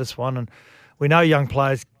probably the latest one. And we know young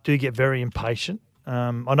players do get very impatient.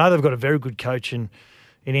 I know they've got a very good coach in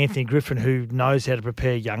Anthony Griffin who knows how to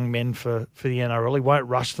prepare young men for the NRL. He won't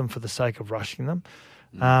rush them for the sake of rushing them.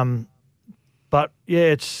 But,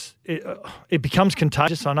 yeah, it becomes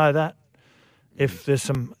contagious. I know that. If there's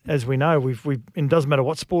some, as we know, it doesn't matter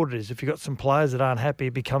what sport it is, if you've got some players that aren't happy,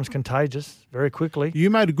 it becomes contagious very quickly. You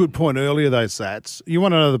made a good point earlier, though, Sats. You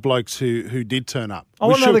want to know the blokes who did turn up. I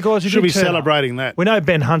want to know the guys who should did be turn celebrating up. that. We know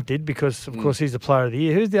Ben Hunt did because, of course, he's the player of the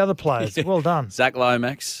year. Who's the other players? Well done. Zach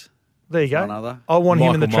Lomax. There you go. Another. I want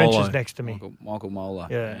him in the trenches next to me. Michael Moeller.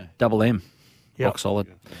 Yeah. Double M. Yep. Rock solid.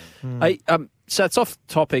 Hey, so it's off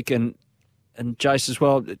topic, and Jace as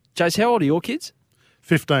well. Jace, how old are your kids?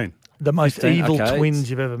 15. The most 15, evil okay. twins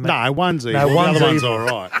you've ever met. No, one's evil. No, one's the other evil.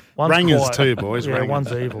 one's all right. One's Rangers quiet. too, boys. Yeah, Rangers.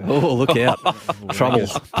 one's evil. Oh, look out. Trouble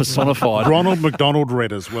personified. Ronald McDonald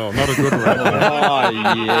red as well. Not a good red. Oh,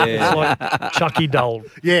 yeah. It's like Chucky Dole.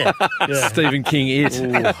 Yeah. Stephen King it.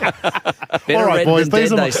 Better All right, red boys. than These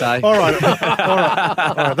dead, are they say. All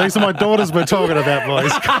right. These are my daughters we're talking about,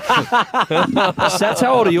 boys. Sats,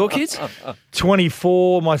 how old are your kids?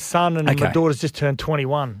 24, my son, and Okay. my daughter's just turned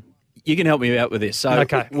 21. You can help me out with this. So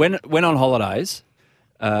Okay. when on holidays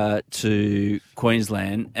to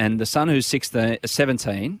Queensland, and the son who's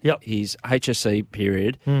 17, his HSC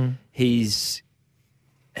period, he's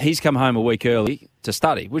come home a week early to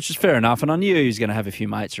study, which is fair enough, and I knew he was going to have a few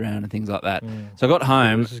mates around and things like that. So I got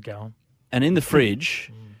home, This is going. and in the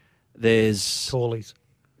fridge, there's... Tallies.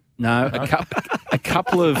 No, a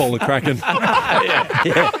couple of... Paul the Kraken.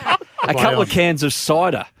 A couple of cans of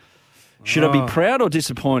cider. Should I be proud or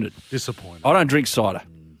disappointed? Disappointed. I don't drink cider.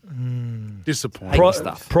 Disappointed.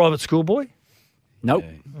 Stuff. Private school boy? Nope.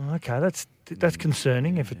 Okay, that's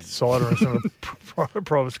concerning if it's cider and it's not a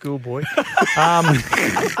private school boy.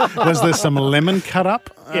 Was there some lemon cut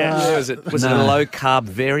up? Was it a low carb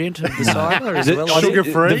variant of the cider as well? Sugar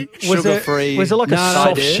free? Was Sugar-free. there like a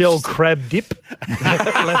soft dips. shell crab dip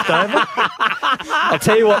left over? I'll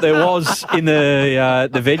tell you what there was in the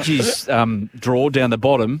veggies drawer down the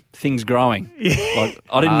bottom, things growing. Like,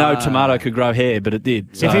 I didn't know tomato could grow hair, but it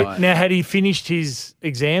did. So Now, had he finished his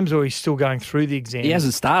exams or he's still going through the exams? he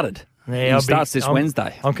hasn't started. Yeah, He starts this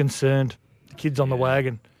Wednesday. I'm concerned. The kid's on the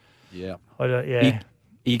wagon. Yeah. Are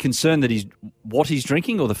Are you concerned that what he's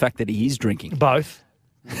drinking or the fact that he is drinking? Both.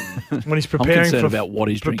 When he's preparing concerned for about what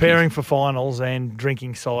he's preparing for finals and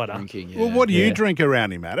drinking cider. Well, what do you drink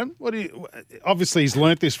around him, Adam? Obviously, he's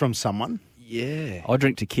learnt this from someone. Yeah. I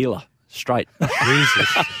drink tequila straight.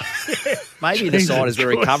 Jesus. Maybe the cider's were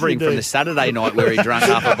recovering from the Saturday night where he drank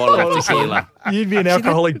half a bottle of tequila. You'd be an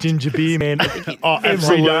alcoholic ginger beer man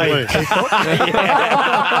every day.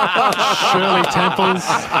 Shirley Temples.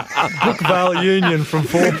 Brookvale Union from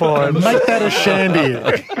Four Pines. Make that a shandy.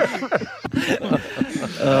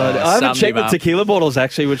 I haven't checked the tequila bottles,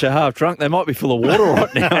 actually, which are half drunk. They might be full of water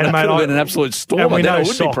right now. And It mate, could have been an absolute storm. And we know I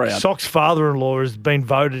would be proud. Sock's father-in-law has been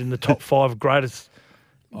voted in the top 5 greatest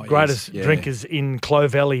drinkers in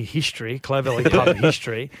Clovelly history, Clovelly pub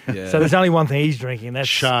history. Yeah. So there's only one thing he's drinking, that's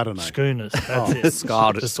Chardonnay. Schooners. That's it.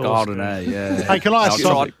 Scalded, Just all yeah. Hey, can I ask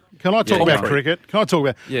Can I talk about cricket? Can I talk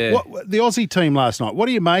about the Aussie team last night? What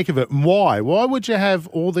do you make of it and why? Why would you have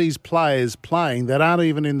all these players playing that aren't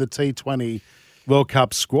even in the T20 World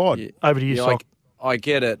Cup squad? Over to you, Sock. I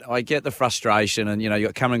get it. I get the frustration. And, you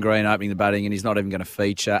got Cameron Green opening the batting and he's not even going to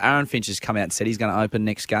feature. Aaron Finch has come out and said he's going to open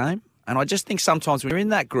next game. And I just think sometimes when you're in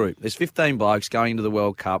that group, there's 15 blokes going into the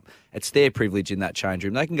World Cup. It's their privilege in that change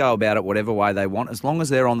room. They can go about it whatever way they want. As long as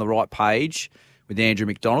they're on the right page with Andrew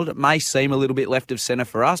McDonald, it may seem a little bit left of centre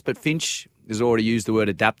for us, but Finch has already used the word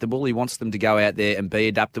adaptable. He wants them to go out there and be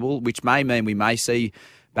adaptable, which may mean we may see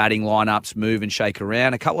batting lineups move and shake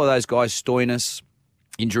around. A couple of those guys, Stoinis,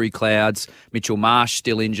 injury clouds, Mitchell Marsh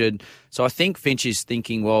still injured. So I think Finch is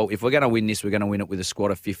thinking, well, if we're going to win this, we're going to win it with a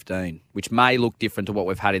squad of 15, which may look different to what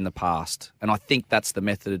we've had in the past. And I think that's the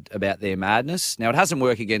method about their madness. Now, it hasn't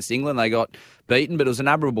worked against England. They got beaten, but it was an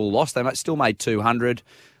admirable loss. They still made 200.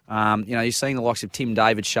 You're seeing the likes of Tim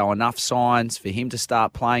David show enough signs for him to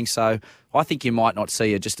start playing. So I think you might not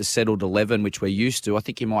see just a settled 11, which we're used to. I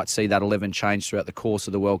think you might see that 11 change throughout the course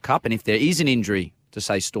of the World Cup. And if there is an injury to,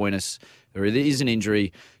 say, Stoinis, or there is an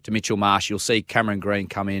injury to Mitchell Marsh, you'll see Cameron Green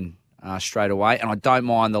come in straight away. And I don't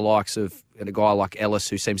mind the likes of a guy like Ellis,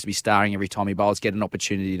 who seems to be starring every time he bowls, get an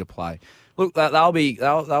opportunity to play. Look, they'll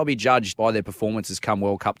be judged by their performances come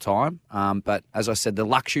World Cup time. But as I said, the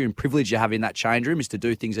luxury and privilege you have in that change room is to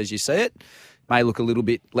do things as you see it. May look a little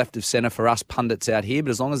bit left of centre for us pundits out here, but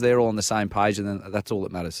as long as they're all on the same page, then that's all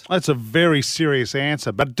that matters. That's a very serious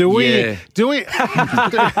answer. But do we have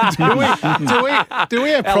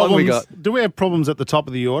problems? Do we have problems at the top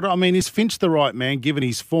of the order? I mean, is Finch the right man given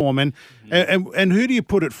his form, and who do you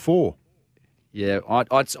put it for? Yeah,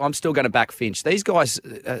 I'm still going to back Finch. These guys,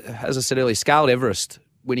 as I said earlier, scaled Everest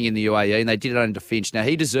winning in the UAE, and they did it under Finch. Now,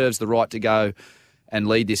 he deserves the right to go and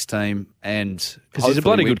lead this team. Because he's a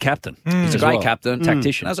bloody good captain. He's a great captain.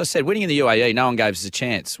 Tactician. As I said, winning in the UAE, no one gave us a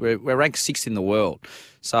chance. We're ranked 6th in the world.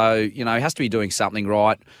 So, he has to be doing something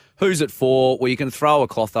right. Who's it for? Well, you can throw a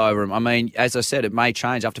cloth over him. I mean, as I said, it may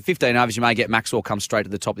change. After 15 overs, you may get Maxwell come straight to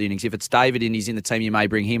the top of the innings. If it's David and he's in the team, you may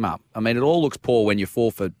bring him up. I mean, it all looks poor when you're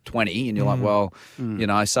 4 for 20 and you're like, well,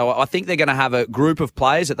 So I think they're going to have a group of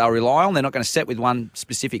players that they'll rely on. They're not going to set with one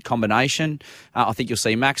specific combination. I think you'll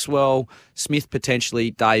see Maxwell, Smith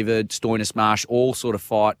potentially, David, Stoinis, Marsh, all sort of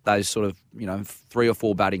fight those sort of, 3 or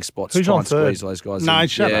 4 batting spots. Who's on third? Those guys. No,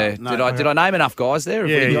 shut up. No. Did I name enough guys there?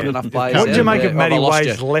 Have we got enough players? What did you make of Matty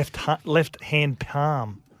Wade's left hand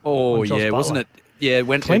palm? Oh yeah, wasn't it? Yeah,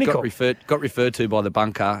 it got referred to by the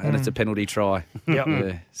bunker, and it's a penalty try. Yep.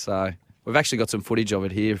 Yeah, so we've actually got some footage of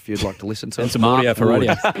it here if you'd like to listen to it. And some audio for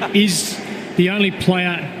radio. Is the only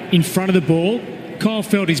player in front of the ball. Kyle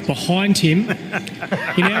Feldt is behind him.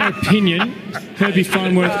 In our opinion, Herbie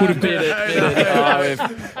Farnworth would have been...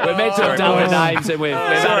 We're meant to have done the names and we've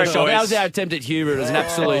done a shot. That was our attempt at humour. It was an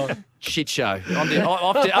absolute shit show.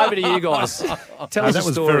 Over to you guys. Tell us a story. That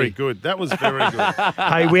was very good. That was very good.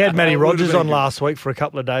 Hey, we had Matty Rogers on last week for a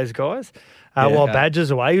couple of days, guys, while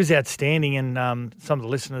Badger's away. He was outstanding, and some of the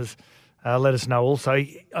listeners let us know also.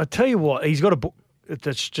 I tell you what, he's got a book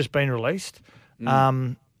that's just been released,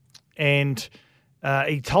 and...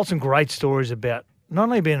 he told some great stories about not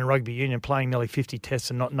only being in rugby union, playing nearly 50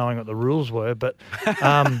 tests and not knowing what the rules were, but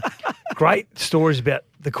great stories about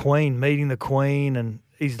the Queen, meeting the Queen, and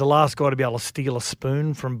he's the last guy to be able to steal a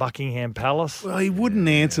spoon from Buckingham Palace. Well, he wouldn't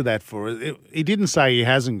answer that for us. He didn't say he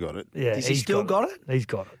hasn't got it. Yeah, Has he still got it? He's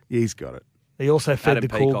got it. Yeah, he's got it. He also fed Adam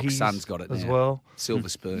the Peacock's corgis son's got it as now. well. Silver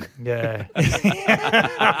spoon. Yeah.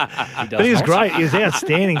 But he was great. He was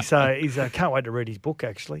outstanding. So he's can't wait to read his book,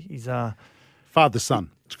 actually. He's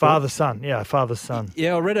Father-son. Father-son. Yeah, father-son.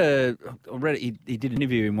 Yeah, I read he did an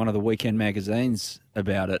interview in one of the weekend magazines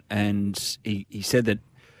about it, and he said that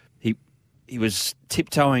he was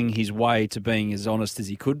tiptoeing his way to being as honest as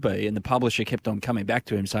he could be, and the publisher kept on coming back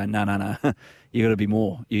to him saying, no, you got to be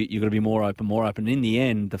more. You got to be more open. And in the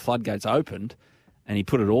end, the floodgates opened, and he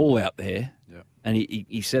put it all out there, and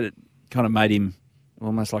he said it kind of made him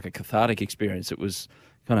almost like a cathartic experience. It was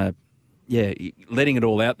kind of, letting it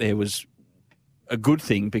all out there was a good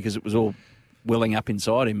thing because it was all welling up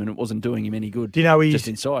inside him and it wasn't doing him any good. Do you know just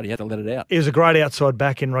inside? He had to let it out. He was a great outside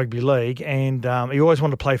back in rugby league, and he always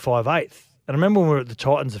wanted to play 5'8". And I remember when we were at the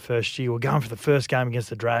Titans the first year, we were going for the first game against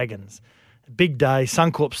the Dragons. Big day,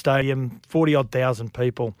 Suncorp Stadium, 40-odd thousand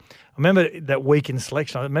people. I remember that week in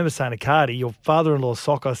selection, I remember saying to Cardi, your father-in-law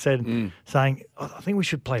Sock, I said, saying, I think we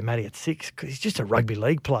should play Matty at 6 because he's just a rugby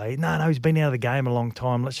league player. No, he's been out of the game a long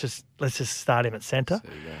time. Let's just start him at centre.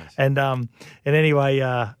 And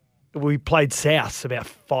anyway, we played Souths about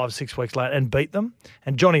 5-6 weeks later and beat them.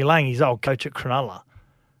 And Johnny Lang, his old coach at Cronulla,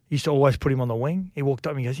 He used to always put him on the wing. He walked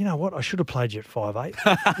up and he goes, you know what? I should have played you at 5'8".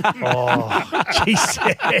 Oh, geez.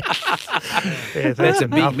 Yeah, That's a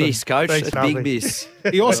big miss, Coach. Thanks, That's a big miss.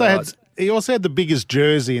 He also had the biggest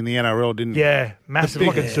jersey in the NRL, didn't he? Yeah, massive,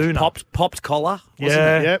 like a tuna. Popped collar, wasn't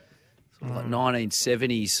Yeah. it? Yep. Sort of like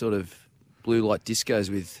 1970s sort of blue light discos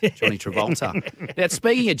with Johnny Travolta. Now,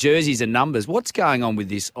 speaking of jerseys and numbers, what's going on with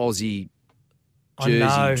this Aussie I know.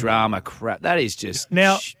 jersey drama crap? That is just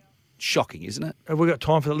Now- shocking, isn't it? Have we got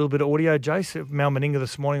time for that little bit of audio, Jace, of Mal Meninga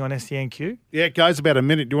this morning on SENQ? Yeah, it goes about a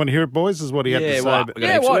minute. Do you want to hear it, boys? This is what he had to say. Well, But- we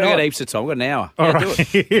got heaps of time. We've got an hour. All Yeah, right.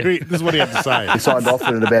 do it. This is what he had to say. He signed off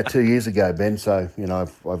with it about 2 years ago, Ben. So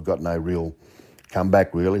I've got no real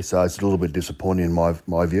comeback really. So it's a little bit disappointing in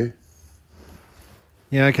my view.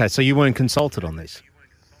 Yeah, okay. So you weren't consulted on this?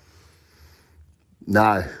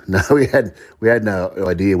 No, we had no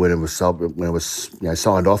idea when it was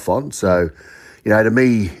signed off on. So, to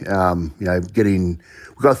me, we've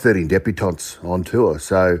got 13 debutants on tour.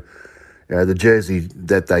 So, the jersey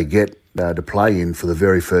that they get to play in for the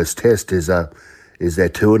very first test is their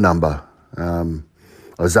tour number.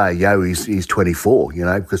 Isaiah Yeo, he's 24.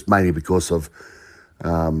 Because of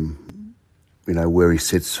where he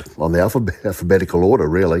sits on the alphabetical order,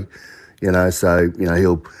 really.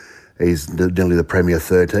 He's nearly the Premier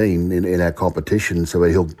 13 in our competition, so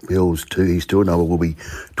his tour number will be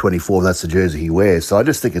 24, and that's the jersey he wears. So I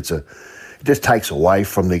just think it just takes away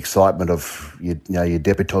from the excitement of your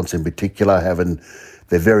debutants in particular having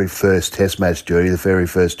their very first Test match jersey, the very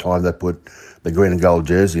first time they put the green and gold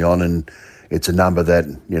jersey on, and it's a number that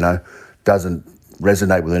doesn't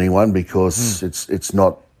resonate with anyone because it's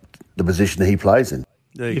not the position that he plays in.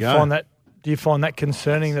 There Do you find that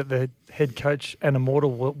concerning that the head coach and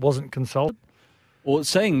Immortal wasn't consulted? Well,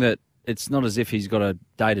 seeing that it's not as if he's got a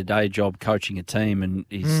day-to-day job coaching a team and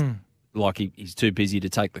he's he's too busy to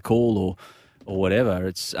take the call or whatever.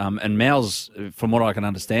 It's and Mal's, from what I can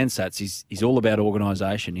understand, Sats, he's all about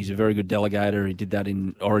organisation. He's a very good delegator. He did that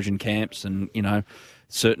in Origin camps, and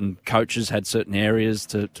certain coaches had certain areas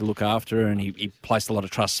to look after, and he placed a lot of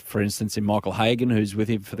trust, for instance, in Michael Hagan, who's with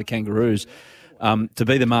him for the Kangaroos. To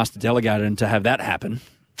be the master delegator and to have that happen,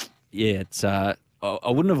 it's. I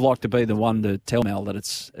wouldn't have liked to be the one to tell Mal that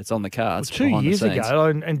it's on the cards. Well, 2 years ago,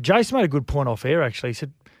 and Jace made a good point off air. Actually, he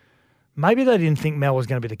said maybe they didn't think Mal was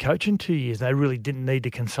going to be the coach in 2 years. They really didn't need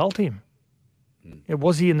to consult him.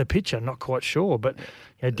 Was he in the picture? Not quite sure, but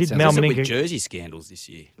did Mal Meninga with jersey scandals this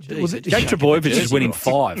year? Jake Trbojevic is winning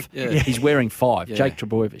 5. Yeah. He's wearing 5. Yeah. Jake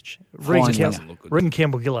Trbojevic. Regan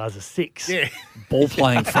Campbell-Gillard's a 6. Yeah. Ball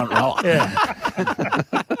playing front rower.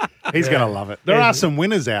 He's going to love it. There are some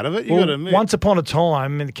winners out of it. You got to admit. Once upon a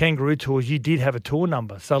time in the Kangaroo tours, you did have a tour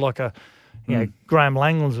number. So like Graham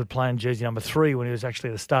Langlands would play in jersey number 3 when he was actually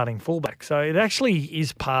the starting fullback. So it actually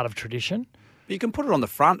is part of tradition. You can put it on the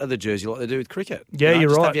front of the jersey like they do with cricket. Yeah, you're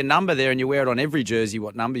just right. Have your number there and you wear it on every jersey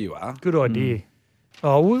what number you are. Good idea.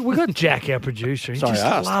 Oh, we got Jack, our producer. He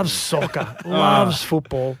just loves soccer, loves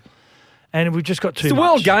football. And we've just got too much. It's the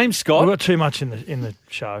world game, Scott. We've got too much in the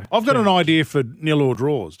show. I've got an idea for nil or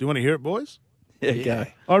draws. Do you want to hear it, boys? Yeah, go.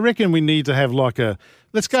 I reckon we need to have like a.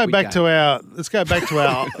 Let's go back to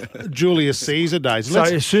our Julius Caesar days. So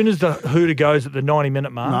as soon as the hooter goes at the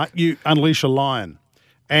 90-minute mark, no, you unleash a lion.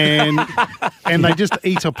 And they just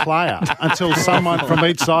eat a player until someone from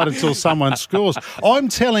each side until someone scores. I'm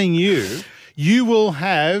telling you, you will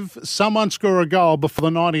have someone score a goal before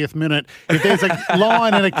the 90th minute if there's a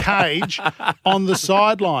lion in a cage on the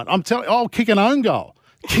sideline. I'll kick an own goal.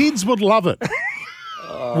 Kids would love it.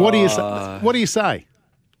 What do you say?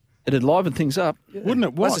 It'd liven things up, wouldn't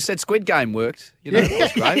it? As I said, Squid Game worked. That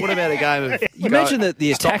was great. What about a game of? You imagine that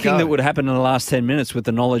the attacking that would happen in the last 10 minutes with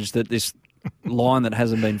the knowledge that this line that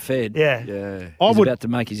hasn't been fed. Yeah. He's about to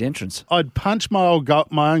make his entrance. I'd punch my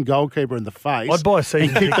own goalkeeper in the face. I'd buy a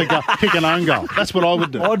season and kick an own goal. That's what I would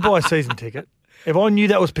do. I'd buy a season ticket. If I knew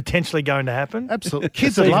that was potentially going to happen. Absolutely.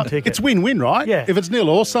 Kids would love it. It's win-win, right? Yeah. If it's nil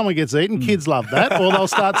or someone gets eaten, kids love that, or they'll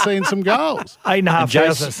start seeing some goals. 8,500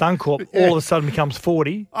 at Suncorp all of a sudden becomes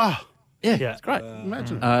 40. Oh, yeah. It's great.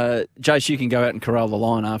 Imagine. Jace, you can go out and corral the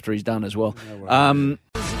line after he's done as well.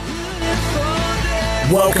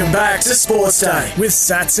 Welcome back to Sports Day with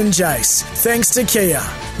Sats and Jace. Thanks to Kia,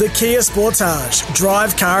 the Kia Sportage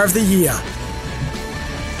Drive Car of the Year.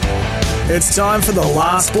 It's time for the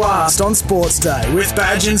last blast on Sports Day with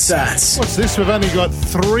Badge and Sats. What's this? We've only got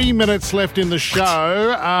 3 minutes left in the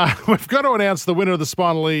show. We've got to announce the winner of the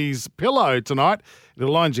Spinal Ease pillow tonight. It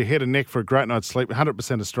aligns your head and neck for a great night's sleep.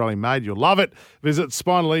 100% Australian made. You'll love it. Visit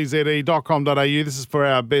spinaleze.com.au. This is for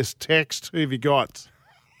our best text. Who have you got?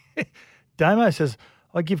 Damo says,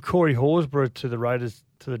 I give Corey Horsburgh to the Raiders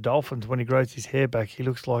to the Dolphins when he grows his hair back. He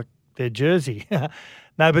looks like their jersey.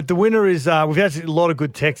 No, but the winner is, we've had a lot of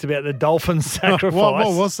good texts about the Dolphins sacrifice.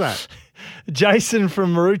 What was that? Jason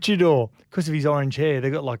from Maroochydore, because of his orange hair, they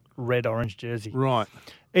got like red-orange jersey. Right.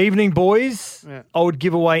 Evening, boys. Yeah. I would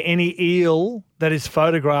give away any eel that is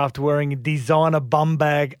photographed wearing a designer bum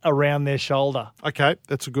bag around their shoulder. Okay,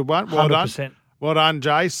 that's a good one. Well 100%. done. Well done,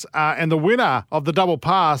 Jace. And the winner of the double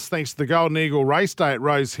pass, thanks to the Golden Eagle race day at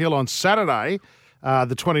Rose Hill on Saturday,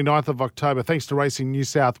 the 29th of October, thanks to Racing New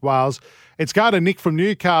South Wales. It's going to Nick from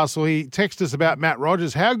Newcastle. He texted us about Matt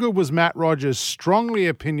Rogers. How good was Matt Rogers? Strongly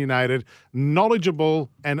opinionated, knowledgeable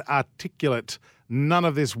and articulate. None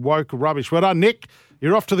of this woke rubbish. Well done, Nick.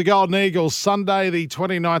 You're off to the Golden Eagles Sunday, the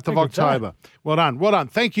 29th of October. Well done. Well done.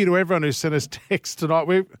 Thank you to everyone who sent us texts tonight.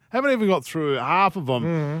 We haven't even got through half of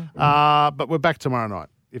them, but we're back tomorrow night.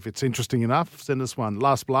 If it's interesting enough, send us one.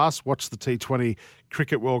 Last blast, watch the T20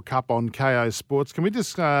 Cricket World Cup on KO Sports. Can we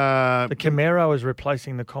just... the Camaro is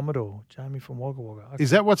replacing the Commodore, Jamie from Wagga Wagga. Okay. Is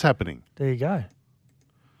that what's happening? There you go.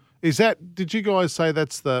 Is that... Did you guys say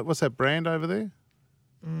that's the... What's that brand over there?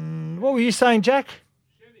 What were you saying, Jack?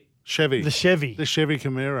 Chevy. The Chevy. The Chevy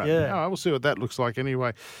Camaro. Yeah. Oh, we'll see what that looks like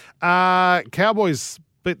anyway. Cowboys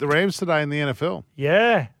beat the Rams today in the NFL.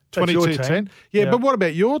 Yeah. 22-10. Yeah, but what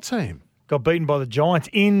about your team? Got beaten by the Giants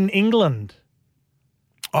in England.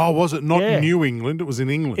 Oh, was it not New England? It was in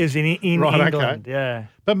England. It was in right, England, okay. yeah.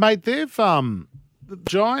 But, mate, they've the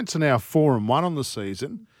Giants are now 4-1 on the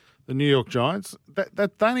season, the New York Giants. They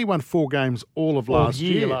only won 4 games all of last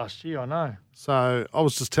year. Last year, I know. So I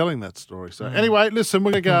was just telling that story. So anyway, listen,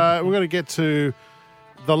 we're going to get to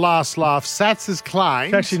the last laugh. Sats's claim.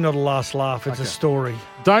 It's actually not a last laugh. It's a story.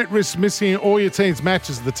 Don't risk missing all your team's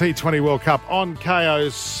matches of the T20 World Cup on KO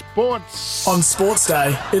Sports. On Sports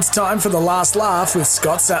Day, it's time for the last laugh with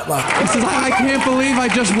Scott Sattler. He says, I can't believe I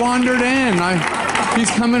just wandered in.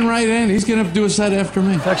 He's coming right in. He's going to do a set after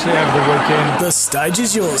me. It's actually over the weekend. The stage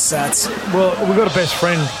is yours, Sats. Well, we've got a best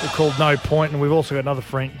friend called No Point, and we've also got another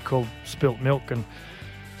friend called Spilt Milk. And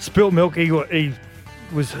Spilt Milk, he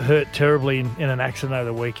was hurt terribly in an accident over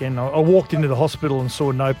the weekend. I walked into the hospital and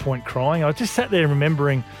saw No Point crying. I just sat there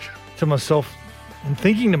remembering to myself and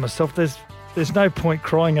thinking to myself, there's no point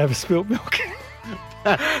crying over spilt milk.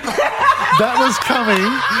 That was coming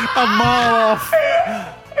a mile off.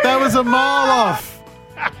 That was a mile off.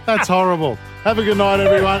 That's horrible. Have a good night,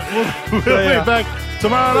 everyone. We'll be back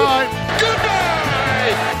tomorrow night. Good night.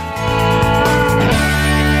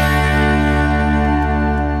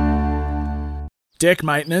 Deck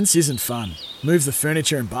maintenance isn't fun. Move the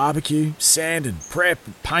furniture and barbecue, sand and prep,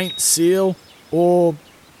 paint, seal, or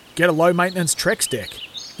get a low-maintenance Trex deck.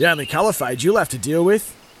 The only colour fade you'll have to deal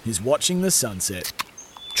with is watching the sunset.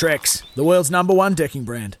 Trex, the world's #1 decking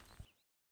brand.